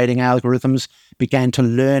 high-frequency trading algorithms began to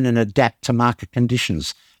learn and adapt to market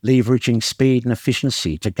conditions, leveraging speed and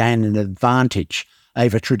efficiency to gain an advantage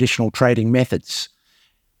over traditional trading methods.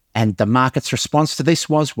 And the market's response to this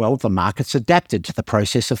was, well, the markets adapted to the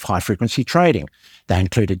process of high-frequency trading. They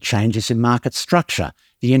included changes in market structure,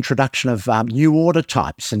 the introduction of new order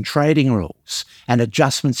types and trading rules, and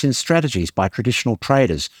adjustments in strategies by traditional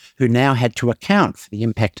traders who now had to account for the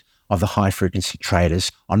impact of the high-frequency traders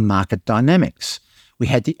on market dynamics. We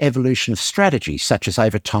had the evolution of strategies, such as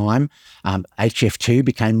over time, HF2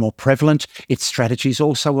 became more prevalent. Its strategies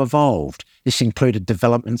also evolved. This included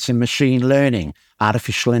developments in machine learning,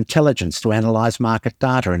 artificial intelligence to analyse market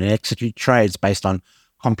data and execute trades based on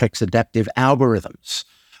complex adaptive algorithms.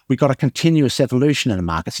 We got a continuous evolution in the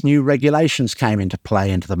markets. New regulations came into play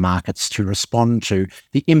into the markets to respond to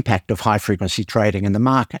the impact of high-frequency trading in the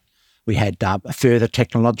market. We had further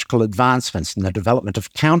technological advancements in the development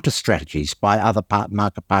of counter strategies by other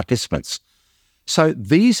market participants. So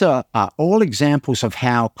these are all examples of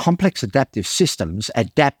how complex adaptive systems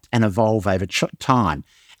adapt and evolve over time.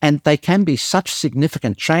 And they can be such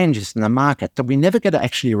significant changes in the market that we never get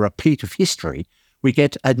actually a repeat of history. We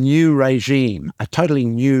get a new regime, a totally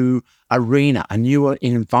new arena, a newer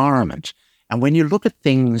environment. And when you look at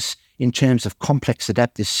things in terms of complex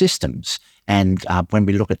adaptive systems, and when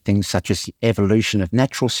we look at things such as the evolution of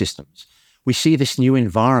natural systems, we see this new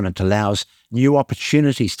environment allows new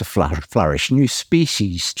opportunities to flourish, new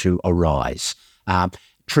species to arise.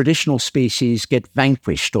 traditional species get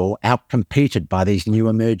vanquished or outcompeted by these new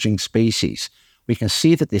emerging species. We can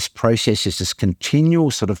see that this process is this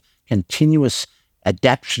continuous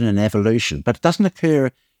adaptation and evolution, but it doesn't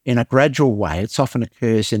occur in a gradual way. It often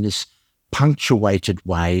occurs in this punctuated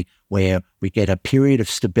way where we get a period of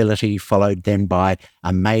stability followed then by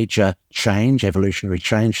a major change, evolutionary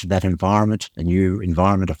change to that environment. A new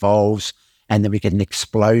environment evolves, and then we get an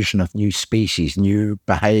explosion of new species, new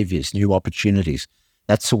behaviors, new opportunities.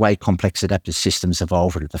 That's the way complex adaptive systems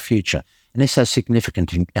evolve into the future. And this has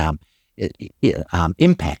significant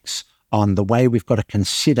impacts on the way we've got to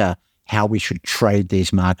consider how we should trade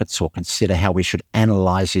these markets or consider how we should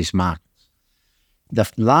analyze these markets. The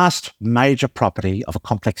last major property of a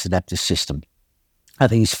complex adaptive system are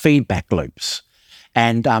these feedback loops.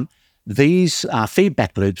 And these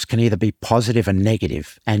feedback loops can either be positive and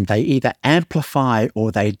negative, and they either amplify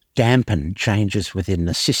or they dampen changes within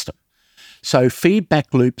the system. So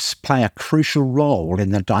feedback loops play a crucial role in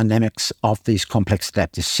the dynamics of these complex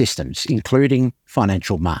adaptive systems, including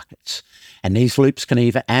financial markets. And these loops can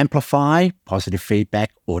either amplify positive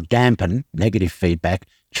feedback or dampen negative feedback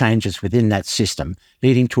changes within that system,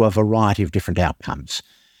 leading to a variety of different outcomes.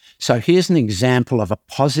 So here's an example of a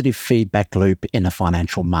positive feedback loop in the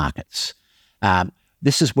financial markets.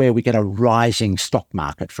 This is where we get a rising stock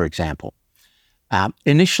market, for example.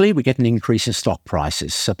 Initially, we get an increase in stock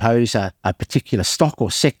prices. Suppose a particular stock or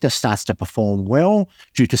sector starts to perform well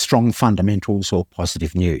due to strong fundamentals or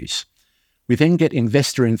positive news. We then get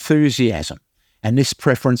investor enthusiasm, and this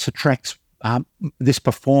performance attracts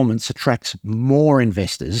more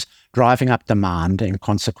investors, driving up demand and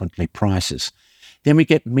consequently prices. Then we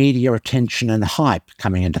get media attention and hype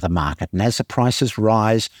coming into the market. And as the prices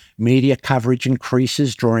rise, media coverage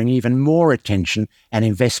increases, drawing even more attention and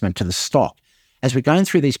investment to the stock. As we're going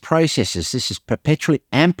through these processes, this is perpetually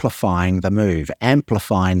amplifying the move.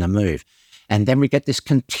 And then we get this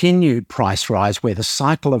continued price rise where the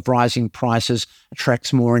cycle of rising prices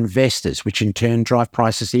attracts more investors, which in turn drive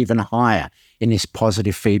prices even higher in this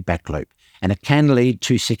positive feedback loop. And it can lead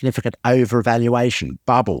to significant overvaluation,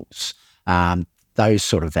 bubbles, those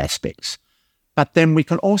sort of aspects. But then we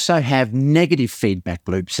can also have negative feedback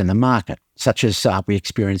loops in the market, such as we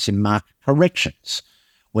experience in market corrections,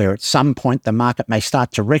 where at some point the market may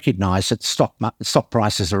start to recognise that stock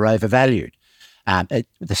prices are overvalued.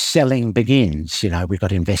 The selling begins. We've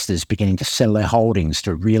got investors beginning to sell their holdings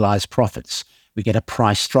to realise profits. We get a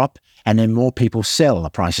price drop, and then more people sell. The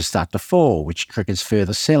prices start to fall, which triggers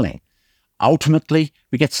further selling. Ultimately,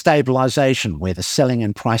 we get stabilisation, where the selling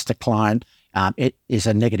and price decline it is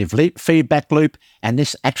a negative feedback loop, and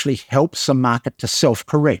this actually helps the market to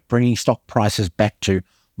self-correct, bringing stock prices back to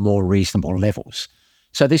more reasonable levels.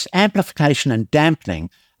 So this amplification and dampening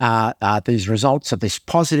are these results of this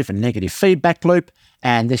positive and negative feedback loop,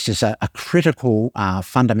 and this is a critical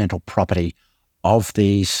fundamental property of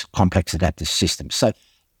these complex adaptive systems. So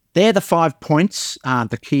they're the 5 points,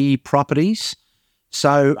 the key properties.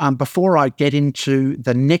 So before I get into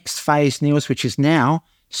the next phase, Niels, which is now,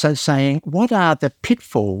 saying what are the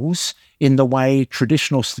pitfalls in the way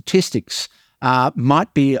traditional statistics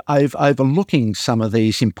might be overlooking some of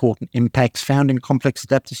these important impacts found in complex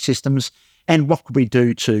adaptive systems, and what could we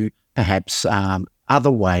do to perhaps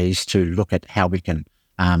other ways to look at how we can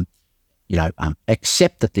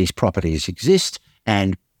accept that these properties exist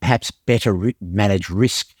and perhaps better manage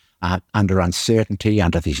risk under uncertainty,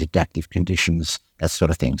 under these adaptive conditions, that sort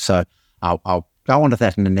of thing. So I'll go on to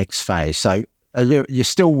that in the next phase. So you're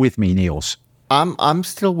still with me, Niels? I'm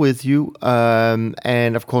still with you,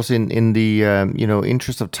 and of course, in the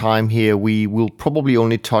interest of time here, we will probably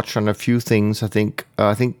only touch on a few things. I think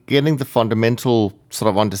getting the fundamental sort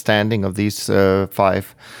of understanding of these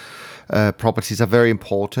 5 properties are very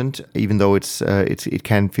important, even though it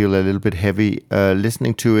can feel a little bit heavy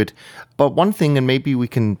listening to it. But one thing, and maybe we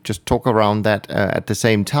can just talk around that at the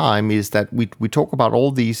same time, is that we talk about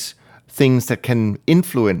all these things that can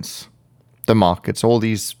influence the markets, all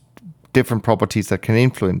these different properties that can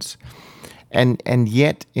influence. And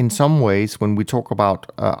yet, in some ways, when we talk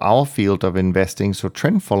about our field of investing, so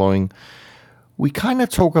trend following, we kind of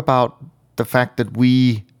talk about the fact that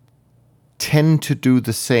we tend to do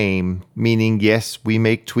the same, meaning, yes, we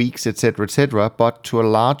make tweaks, etc., but to a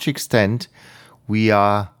large extent, we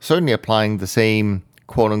are certainly applying the same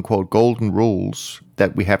quote-unquote golden rules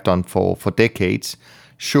that we have done for decades.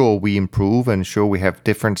 Sure, we improve, and sure, we have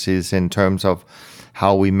differences in terms of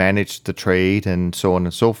how we manage the trade and so on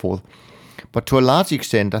and so forth. But to a large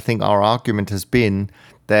extent, I think our argument has been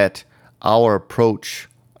that our approach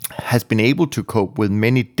has been able to cope with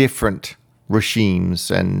many different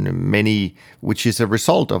regimes and many, which is a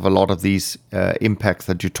result of a lot of these impacts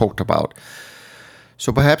that you talked about.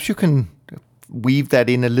 So perhaps you can weave that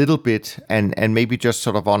in a little bit and maybe just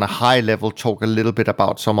sort of on a high level talk a little bit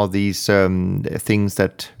about some of these things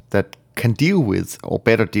that can deal with or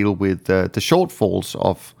better deal with the shortfalls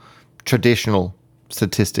of traditional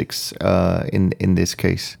statistics in this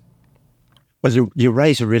case. Well, you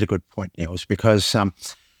raise a really good point, Niels, because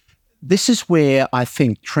this is where I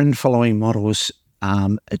think trend following models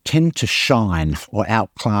tend to shine or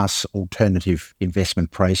outclass alternative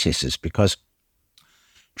investment processes, because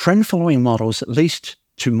trend following models, at least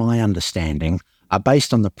to my understanding, are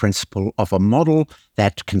based on the principle of a model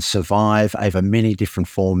that can survive over many different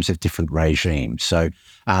forms of different regimes. So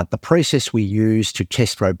the process we use to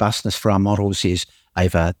test robustness for our models is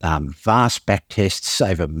over vast back tests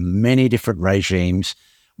over many different regimes.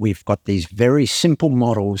 We've got these very simple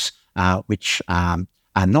models which are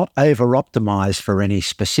not over-optimized for any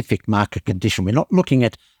specific market condition. We're not looking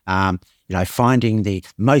at finding the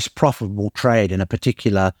most profitable trade in a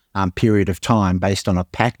particular period of time based on a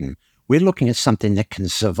pattern. We're looking at something that can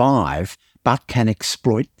survive but can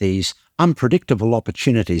exploit these unpredictable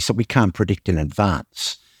opportunities that we can't predict in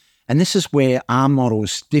advance. And this is where our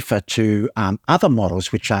models differ to other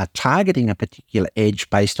models which are targeting a particular edge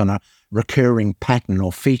based on a recurring pattern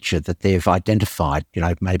or feature that they've identified,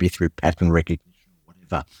 maybe through pattern recognition or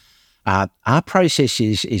whatever. Our process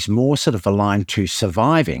is more sort of aligned to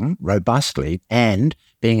surviving robustly and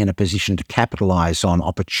being in a position to capitalize on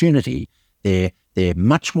opportunity. They're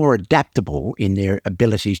much more adaptable in their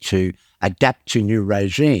ability to adapt to new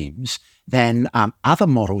regimes than other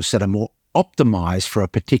models that are more optimized for a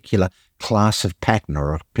particular class of pattern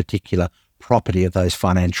or a particular property of those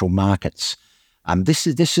financial markets.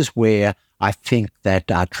 This is where I think that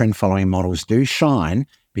trend following models do shine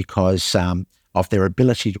because of their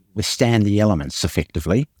ability to withstand the elements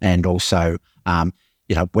effectively, and also,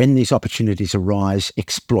 when these opportunities arise,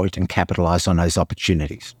 exploit and capitalize on those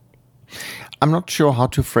opportunities. I'm not sure how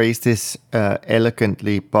to phrase this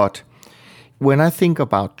elegantly, but when I think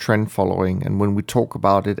about trend following and when we talk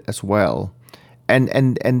about it as well,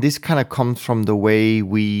 and this kind of comes from the way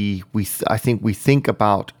I think we think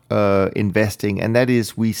about investing, and that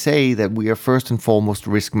is we say that we are first and foremost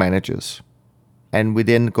risk managers. And we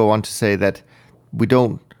then go on to say that we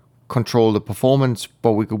don't control the performance,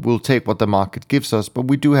 but we'll take what the market gives us, but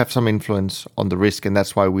we do have some influence on the risk, and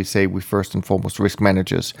that's why we say we're first and foremost risk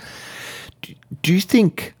managers. Do you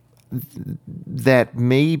think that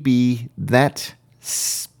maybe that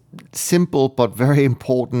simple but very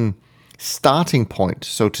important starting point,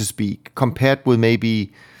 so to speak, compared with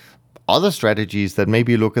maybe other strategies that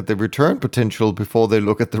maybe look at the return potential before they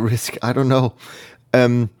look at the risk, I don't know,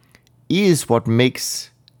 is what makes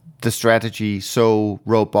the strategy so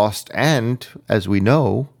robust, and as we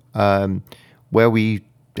know, where we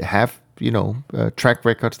have track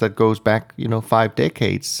records that goes back 5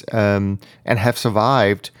 decades and have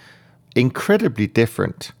survived incredibly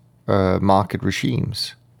different market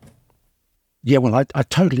regimes. Yeah, well, I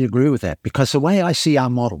totally agree with that, because the way I see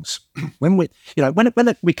our models, when we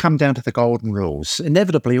come down to the golden rules,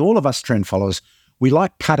 inevitably all of us trend followers, we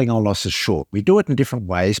like cutting our losses short. We do it in different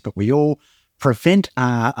ways, but we all prevent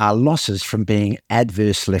our losses from being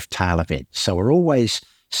adverse left tail events. So we're always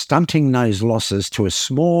stunting those losses to as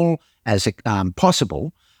small as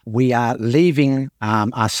possible. We are leaving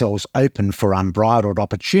ourselves open for unbridled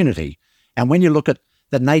opportunity. And when you look at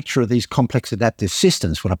the nature of these complex adaptive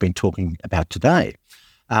systems, what I've been talking about today,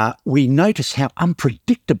 we notice how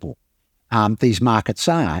unpredictable these markets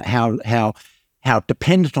are, how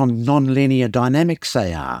dependent on nonlinear dynamics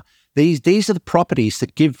they are. These are the properties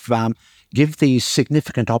that give these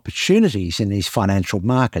significant opportunities in these financial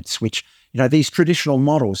markets, which these traditional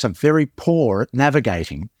models are very poor at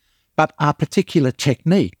navigating. But our particular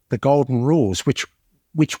technique, the golden rules, which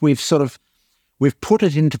we've put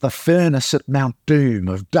it into the furnace at Mount Doom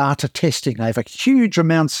of data testing over huge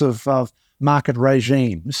amounts of market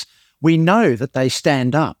regimes, we know that they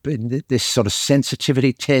stand up in this sort of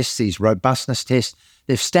sensitivity tests, these robustness tests.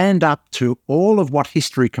 They stand up to all of what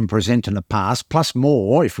history can present in the past, plus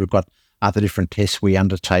more if we've got other different tests we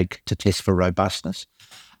undertake to test for robustness.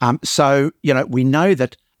 So we know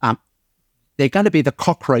that they're going to be the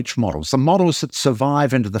cockroach models, the models that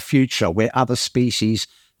survive into the future, where other species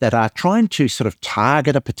that are trying to sort of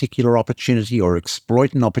target a particular opportunity or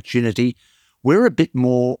exploit an opportunity, we're a bit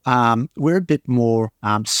more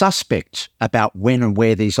suspect about when and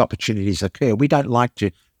where these opportunities occur. We don't like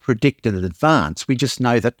to predict in advance. We just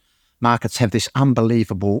know that markets have this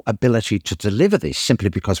unbelievable ability to deliver this, simply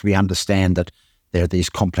because we understand that there are these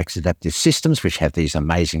complex adaptive systems which have these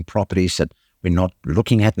amazing properties that We're not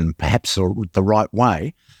looking at them perhaps the right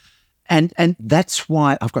way. And that's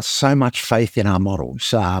why I've got so much faith in our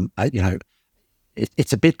models.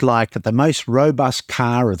 It's a bit like the most robust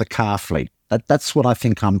car of the car fleet. That's what I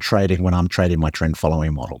think I'm trading when I'm trading my trend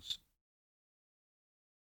following models.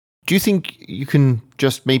 Do you think you can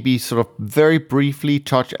just maybe sort of very briefly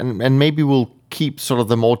touch, and maybe we'll keep sort of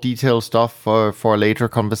the more detailed stuff for a later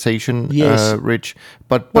conversation, yes. Rich?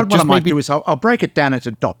 But what just I might do is I'll break it down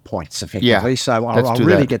into dot points effectively. Yeah, so I'll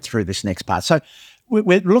really get through this next part. So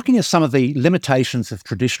we're looking at some of the limitations of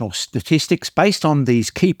traditional statistics based on these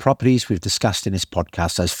key properties we've discussed in this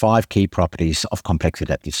podcast, those 5 key properties of complex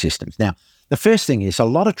adaptive systems. Now, the first thing is a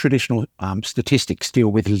lot of traditional statistics deal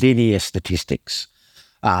with linear statistics,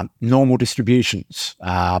 normal distributions.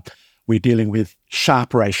 We're dealing with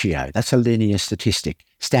Sharpe ratio. That's a linear statistic.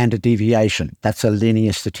 Standard deviation. That's a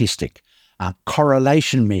linear statistic.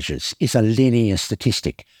 Correlation measures is a linear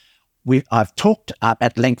statistic. I've talked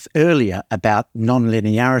at length earlier about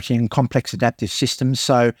nonlinearity in complex adaptive systems.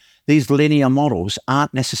 So these linear models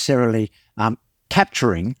aren't necessarily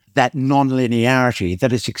capturing that nonlinearity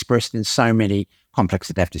that is expressed in so many complex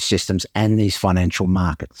adaptive systems and these financial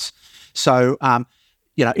markets. So,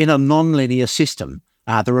 in a nonlinear system,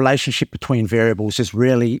 the relationship between variables is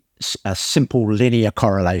really a simple linear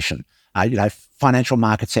correlation. Financial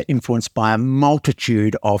markets are influenced by a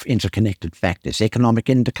multitude of interconnected factors, economic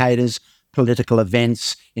indicators, political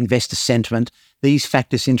events, investor sentiment. These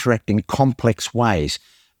factors interact in complex ways.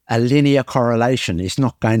 A linear correlation is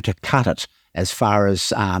not going to cut it as far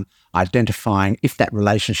as identifying if that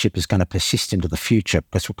relationship is going to persist into the future,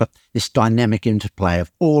 because we've got this dynamic interplay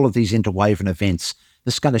of all of these interwoven events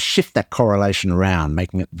that's going to shift that correlation around,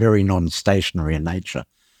 making it very non-stationary in nature.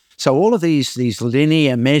 So all of these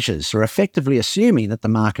linear measures are effectively assuming that the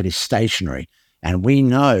market is stationary. And we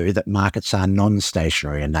know that markets are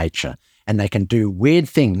non-stationary in nature, and they can do weird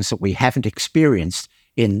things that we haven't experienced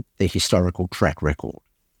in the historical track record.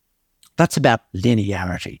 That's about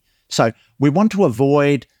linearity. So we want to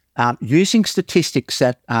avoid using statistics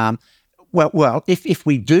that, if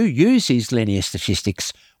we do use these linear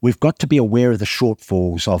statistics, we've got to be aware of the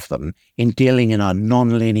shortfalls of them in dealing in a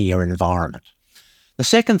non-linear environment. The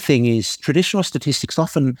second thing is traditional statistics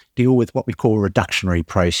often deal with what we call reductionary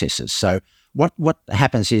processes. So what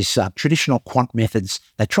happens is traditional quant methods,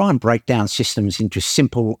 they try and break down systems into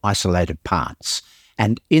simple isolated parts.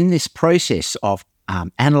 And in this process of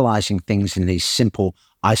analysing things in these simple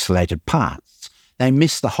isolated parts, they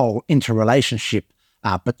miss the whole interrelationship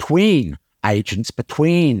between agents,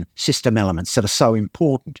 between system elements that are so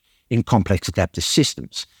important in complex adaptive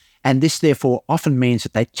systems. And this, therefore, often means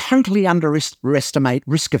that they totally underestimate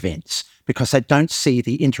risk events because they don't see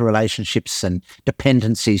the interrelationships and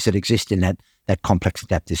dependencies that exist in that complex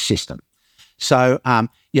adaptive system. So,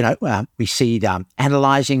 we see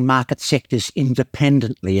analysing market sectors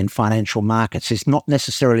independently in financial markets is not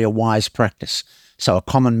necessarily a wise practice. So a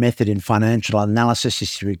common method in financial analysis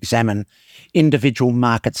is to examine individual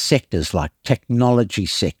market sectors like technology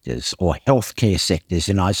sectors or healthcare sectors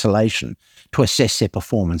in isolation to assess their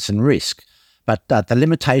performance and risk. But the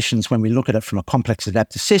limitations when we look at it from a complex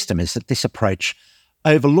adaptive system is that this approach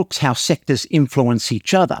overlooks how sectors influence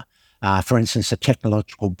each other. For instance, a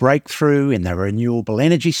technological breakthrough in the renewable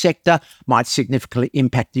energy sector might significantly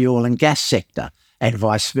impact the oil and gas sector and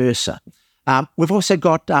vice versa. We've also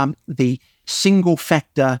got the single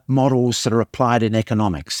factor models that are applied in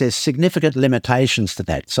economics. There's significant limitations to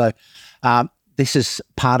that. So this is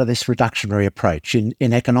part of this reductionary approach. In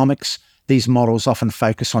economics, these models often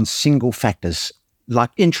focus on single factors like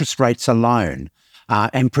interest rates alone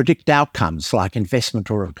and predict outcomes like investment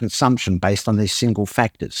or consumption based on these single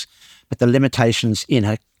factors. But the limitations in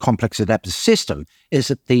a complex adaptive system is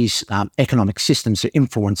that these economic systems are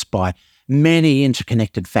influenced by many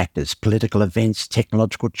interconnected factors, political events,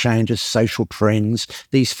 technological changes, social trends.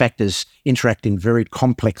 These factors interact in very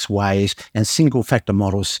complex ways, and single factor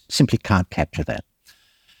models simply can't capture that.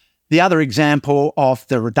 The other example of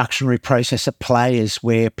the reductionary process at play is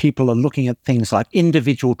where people are looking at things like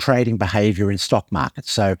individual trading behaviour in stock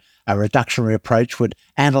markets. So a reductionary approach would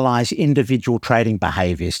analyse individual trading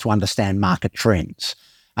behaviours to understand market trends.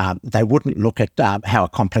 They wouldn't look at how a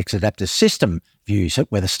complex adaptive system views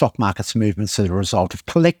it, where the stock market's movements are the result of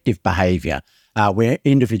collective behaviour, where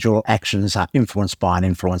individual actions are influenced by and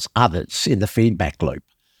influence others in the feedback loop.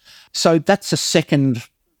 So that's a second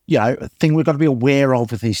thing we've got to be aware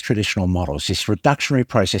of with these traditional models, this reductionary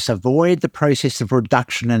process. Avoid the process of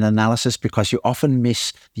reduction and analysis because you often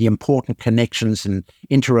miss the important connections and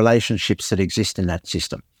interrelationships that exist in that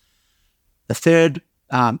system. The third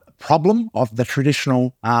problem of the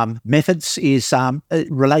traditional methods is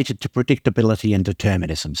related to predictability and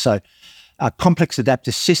determinism. So complex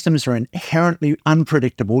adaptive systems are inherently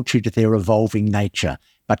unpredictable due to their evolving nature,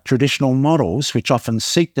 but traditional models, which often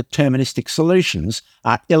seek deterministic solutions,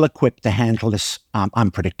 are ill-equipped to handle this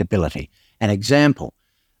unpredictability. An example,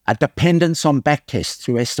 a dependence on backtests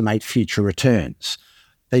to estimate future returns.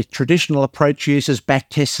 The traditional approach uses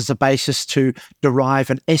backtests as a basis to derive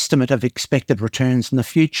an estimate of expected returns in the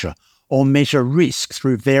future or measure risk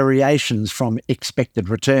through variations from expected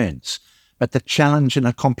returns. But the challenge in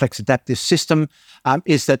a complex adaptive system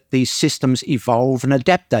is that these systems evolve and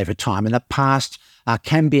adapt over time, and the past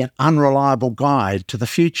can be an unreliable guide to the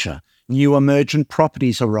future. New emergent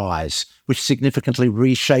properties arise, which significantly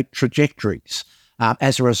reshape trajectories.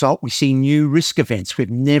 As a result, we see new risk events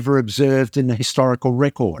we've never observed in the historical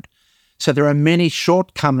record. So there are many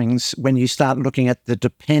shortcomings when you start looking at the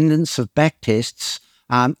dependence of backtests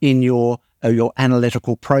in your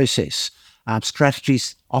analytical process.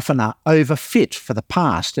 Strategies often are overfit for the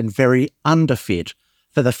past and very underfit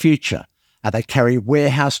for the future. They carry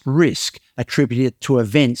warehoused risk attributed to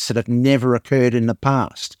events that have never occurred in the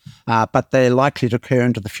past, but they're likely to occur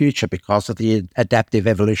into the future because of the adaptive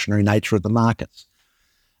evolutionary nature of the markets.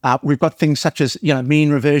 We've got things such as, mean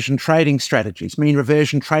reversion trading strategies. Mean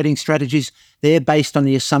reversion trading strategies, they're based on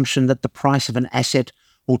the assumption that the price of an asset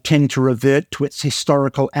will tend to revert to its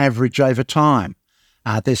historical average over time.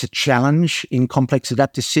 There's a challenge in complex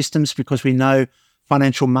adaptive systems because we know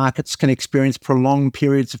financial markets can experience prolonged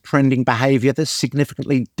periods of trending behaviour that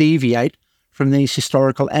significantly deviate from these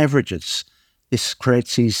historical averages. This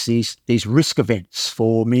creates these risk events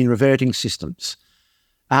for mean reverting systems.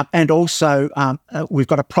 And also, we've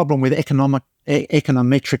got a problem with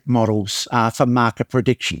econometric models for market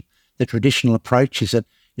prediction. The traditional approach is that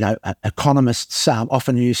economists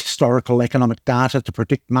often use historical economic data to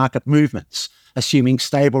predict market movements, assuming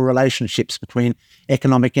stable relationships between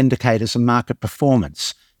economic indicators and market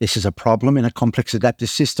performance. This is a problem in a complex adaptive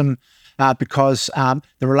system because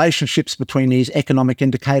the relationships between these economic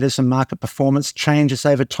indicators and market performance changes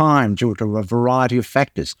over time due to a variety of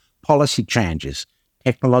factors, policy changes,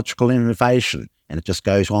 technological innovation, and it just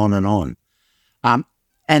goes on and on.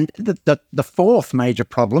 And the fourth major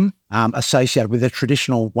problem associated with the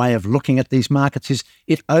traditional way of looking at these markets is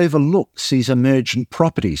it overlooks these emergent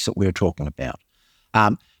properties that we're talking about.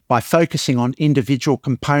 By focusing on individual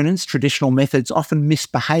components, traditional methods often miss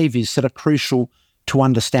behaviours that are crucial to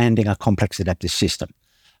understanding a complex adaptive system.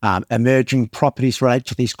 Emerging properties relate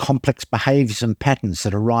to these complex behaviours and patterns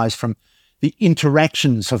that arise from the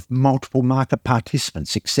interactions of multiple market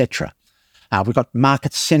participants, etc. We've got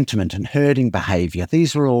market sentiment and herding behaviour.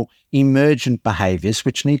 These are all emergent behaviours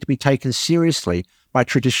which need to be taken seriously by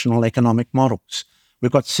traditional economic models.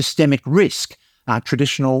 We've got systemic risk.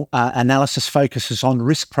 Traditional analysis focuses on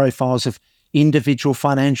risk profiles of individual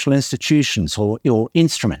financial institutions or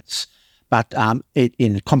instruments. But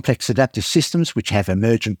in complex adaptive systems, which have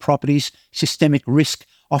emergent properties, systemic risk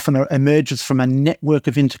often emerges from a network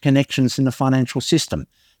of interconnections in the financial system.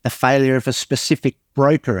 The failure of a specific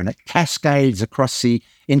broker, and it cascades across the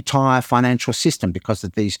entire financial system because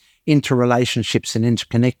of these interrelationships and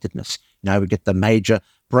interconnectedness. We get the major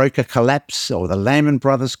broker collapse or the Lehman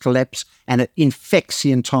Brothers collapse, and it infects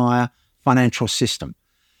the entire financial system.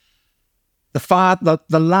 The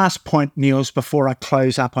last point, Niels, before I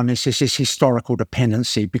close up on this is this historical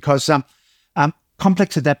dependency, because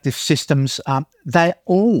complex adaptive systems, they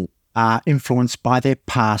all are influenced by their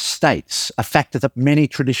past states, a factor that many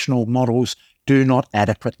traditional models do not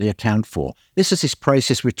adequately account for. This is this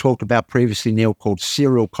process we talked about previously, Neil, called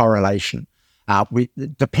serial correlation.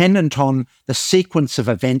 Dependent on the sequence of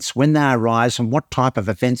events when they arise and what type of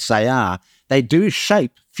events they are, they do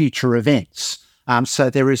shape future events. So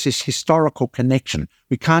there is this historical connection.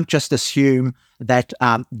 We can't just assume that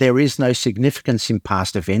there is no significance in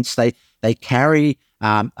past events. They carry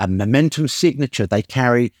a momentum signature. They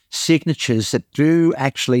carry signatures that do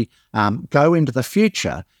actually go into the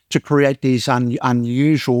future to create these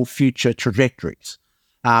unusual future trajectories.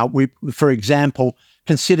 For example,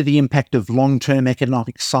 consider the impact of long-term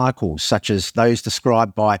economic cycles, such as those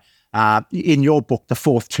described by, in your book, The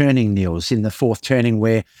Fourth Turning, Niels. In The Fourth Turning,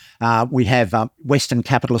 where we have Western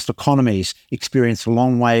capitalist economies experience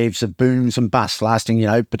long waves of booms and busts lasting,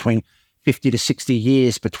 between 50 to 60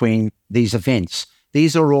 years between these events.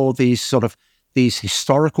 These are all these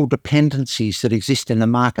historical dependencies that exist in the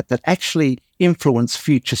market that actually influence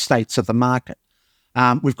future states of the market.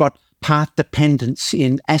 We've got part dependence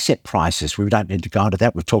in asset prices. We don't need to go into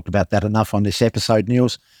that. We've talked about that enough on this episode,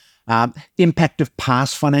 Niels. Impact of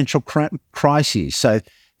past financial crises. So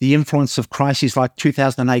the influence of crises like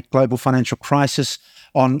 2008 global financial crisis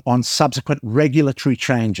on subsequent regulatory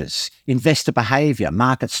changes, investor behavior,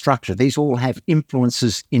 market structure. These all have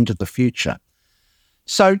influences into the future.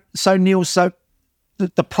 So Neil,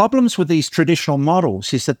 the problems with these traditional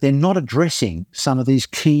models is that they're not addressing some of these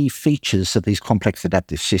key features of these complex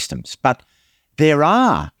adaptive systems. But there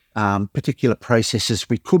are particular processes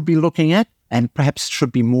we could be looking at and perhaps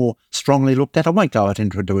should be more strongly looked at. I won't go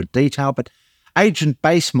into detail, but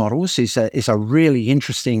agent-based models is a really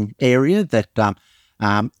interesting area that,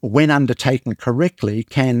 when undertaken correctly,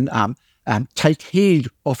 can take heed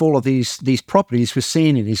of all of these properties we're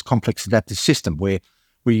seeing in these complex adaptive system, where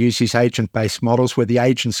we use these agent-based models where the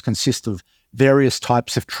agents consist of various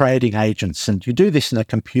types of trading agents. And you do this in a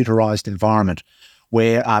computerized environment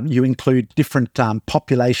where you include different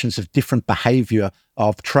populations of different behavior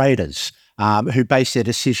of traders who base their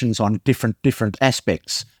decisions on different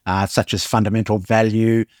aspects, such as fundamental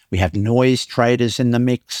value. We have noise traders in the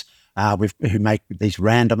mix who make these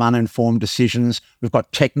random, uninformed decisions. We've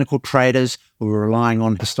got technical traders who are relying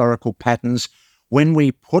on historical patterns. When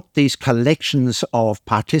we put these collections of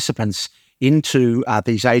participants into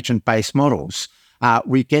these agent-based models,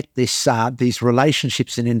 we get these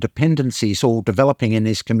relationships and independencies all developing in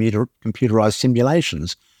these computerized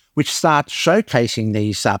simulations, which start showcasing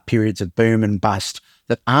these periods of boom and bust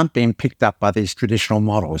that aren't being picked up by these traditional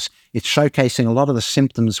models. It's showcasing a lot of the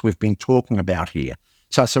symptoms we've been talking about here.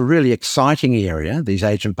 So it's a really exciting area, these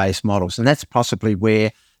agent-based models, and that's possibly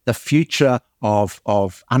where the future of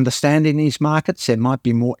understanding these markets, there might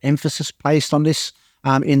be more emphasis placed on this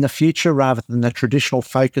in the future rather than the traditional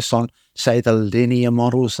focus on, say, the linear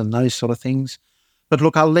models and those sort of things. But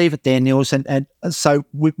look, I'll leave it there, Niels. And so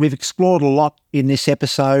we've explored a lot in this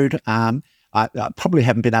episode. I probably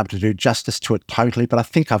haven't been able to do justice to it totally, but I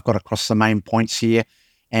think I've got across the main points here.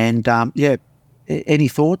 And any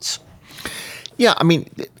thoughts? Yeah, I mean,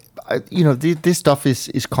 this stuff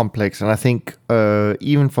is complex, and I think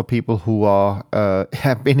even for people who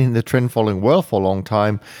have been in the trend following world for a long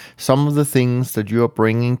time, some of the things that you are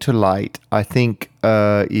bringing to light, I think,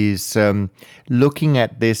 is looking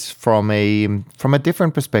at this from a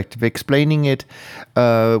different perspective, explaining it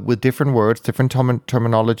with different words, different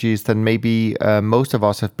terminologies than maybe most of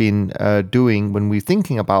us have been doing when we're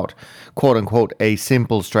thinking about, quote unquote, a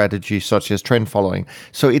simple strategy such as trend following.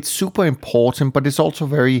 So it's super important, but it's also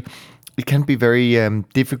it can be very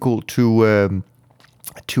difficult to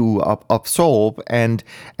absorb, and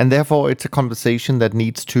therefore it's a conversation that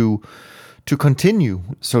needs to continue,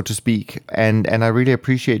 so to speak. And I really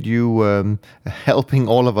appreciate you helping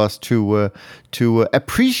all of us to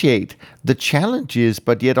appreciate the challenges,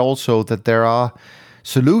 but yet also that there are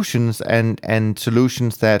solutions and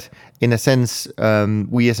solutions that, in a sense,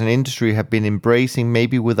 we as an industry have been embracing,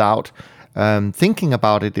 maybe without thinking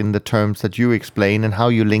about it in the terms that you explain, and how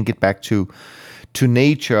you link it back to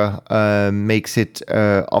nature makes it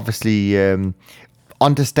obviously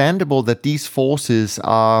understandable that these forces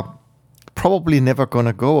are probably never going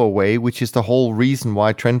to go away, which is the whole reason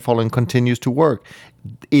why trend following continues to work.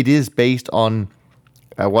 It is based on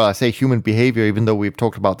I say human behavior, even though we've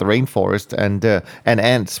talked about the rainforest and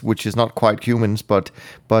ants, which is not quite humans, but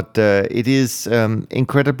it is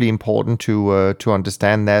incredibly important to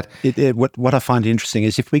understand that. What I find interesting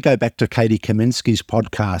is if we go back to Katie Kaminsky's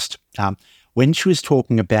podcast, when she was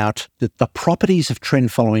talking about the properties of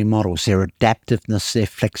trend following models, their adaptiveness, their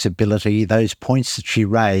flexibility, those points that she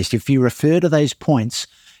raised, if you refer to those points,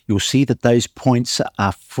 you'll see that those points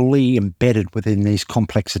are fully embedded within these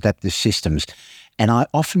complex adaptive systems. And I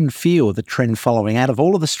often feel that trend following, out of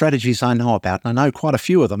all of the strategies I know about, and I know quite a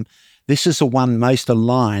few of them, this is the one most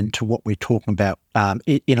aligned to what we're talking about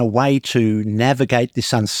in a way to navigate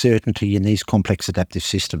this uncertainty in these complex adaptive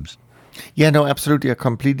systems. Yeah, no, absolutely. I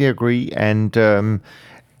completely agree. And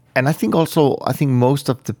I think most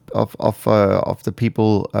of the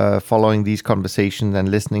people following these conversations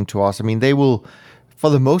and listening to us, I mean, they will, for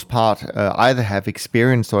the most part, either have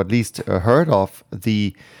experienced or at least heard of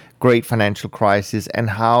the great financial crisis and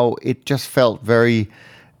how it just felt very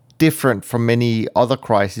different from many other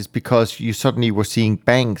crises, because you suddenly were seeing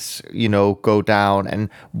banks, go down, and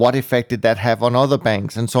what effect did that have on other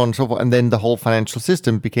banks, and so on and so forth. And then the whole financial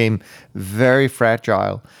system became very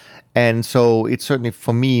fragile. And so it's certainly,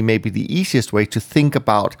 for me, maybe the easiest way to think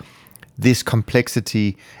about this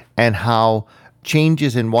complexity and how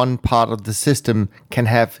changes in one part of the system can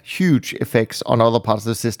have huge effects on other parts of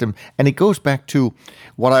the system. And it goes back to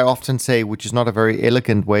what I often say, which is not a very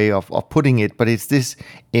elegant way of putting it, but it's this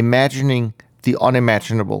imagining the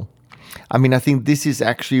unimaginable. I mean, I think this is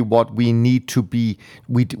actually what we need to build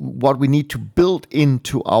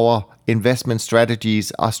into our investment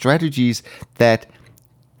strategies are strategies that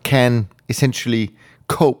can essentially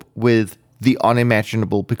cope with the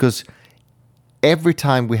unimaginable, because every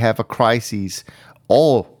time we have a crisis,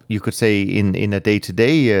 or you could say in a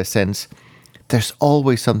day-to-day sense, there's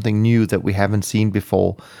always something new that we haven't seen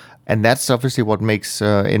before. And that's obviously what makes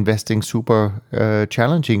investing super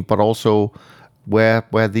challenging, but also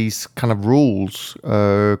where these kind of rules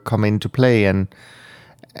come into play, and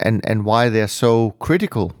why they're so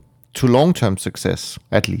critical to long-term success,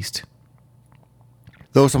 at least.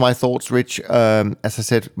 Those are my thoughts, Rich. As I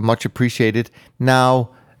said, much appreciated. Now,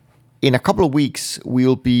 in a couple of weeks,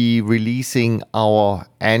 we'll be releasing our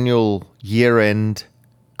annual year-end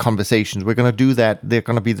conversations. We're going to do that. They're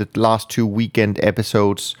going to be the last 2 weekend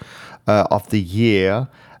episodes of the year.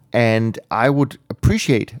 And I would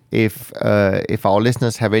appreciate if our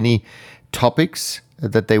listeners have any topics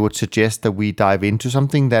that they would suggest that we dive into,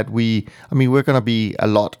 something that we're going to be a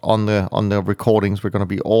lot on the recordings. We're going to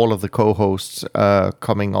be all of the co-hosts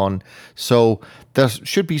coming on. So there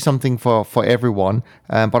should be something for everyone.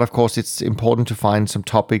 But of course, it's important to find some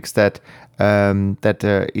topics that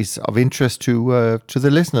is of interest to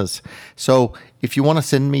the listeners. So if you want to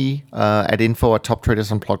send me at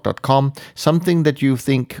info@toptradersunplugged.com something that you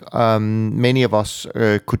think many of us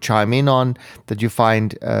could chime in on, that you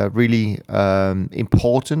find really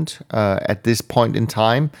important at this point in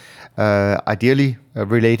time, ideally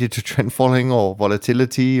related to trend following or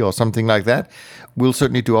volatility or something like that, we'll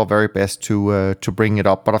certainly do our very best to bring it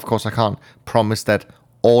up. But of course, I can't promise that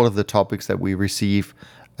all of the topics that we receive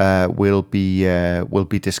will be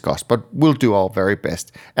discussed, but we'll do our very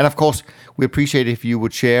best. And of course, we appreciate if you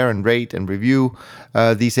would share and rate and review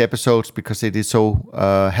these episodes, because it is so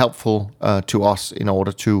helpful to us in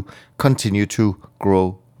order to continue to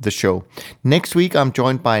grow the show. Next week, I'm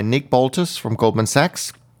joined by Nick Baltus from Goldman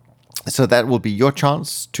Sachs. So that will be your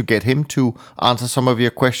chance to get him to answer some of your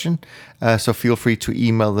questions. So feel free to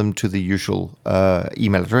email them to the usual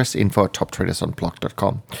email address,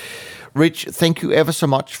 info@toptradersunplugged.com. Rich, thank you ever so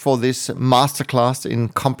much for this masterclass in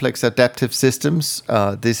complex adaptive systems.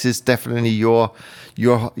 This is definitely your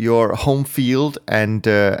home field, and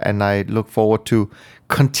I look forward to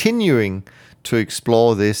continuing to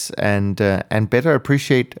explore this and better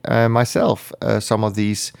appreciate myself some of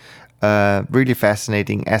these really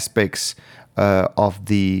fascinating aspects of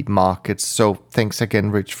the markets. So thanks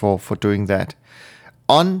again, Rich, for doing that.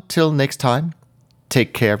 Until next time,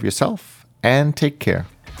 take care of yourself and take care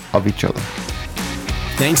of each other.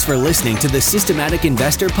 Thanks for listening to the Systematic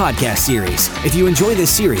Investor podcast series. If you enjoy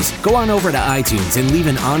this series, go on over to iTunes and leave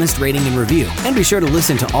an honest rating and review. And be sure to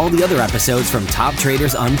listen to all the other episodes from Top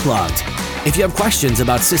Traders Unplugged. If you have questions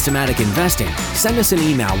about systematic investing, send us an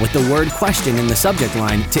email with the word question in the subject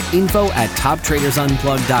line to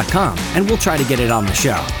info@toptradersunplugged.com, and we'll try to get it on the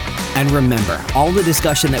show. And remember, all the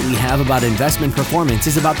discussion that we have about investment performance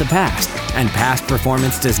is about the past, and past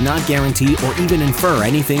performance does not guarantee or even infer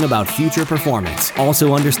anything about future performance.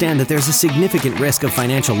 Also understand that there's a significant risk of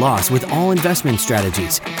financial loss with all investment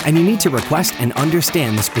strategies, and you need to request and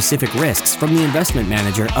understand the specific risks from the investment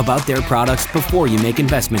manager about their products before you make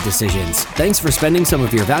investment decisions. Thanks for spending some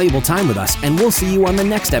of your valuable time with us, and we'll see you on the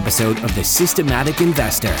next episode of The Systematic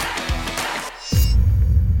Investor.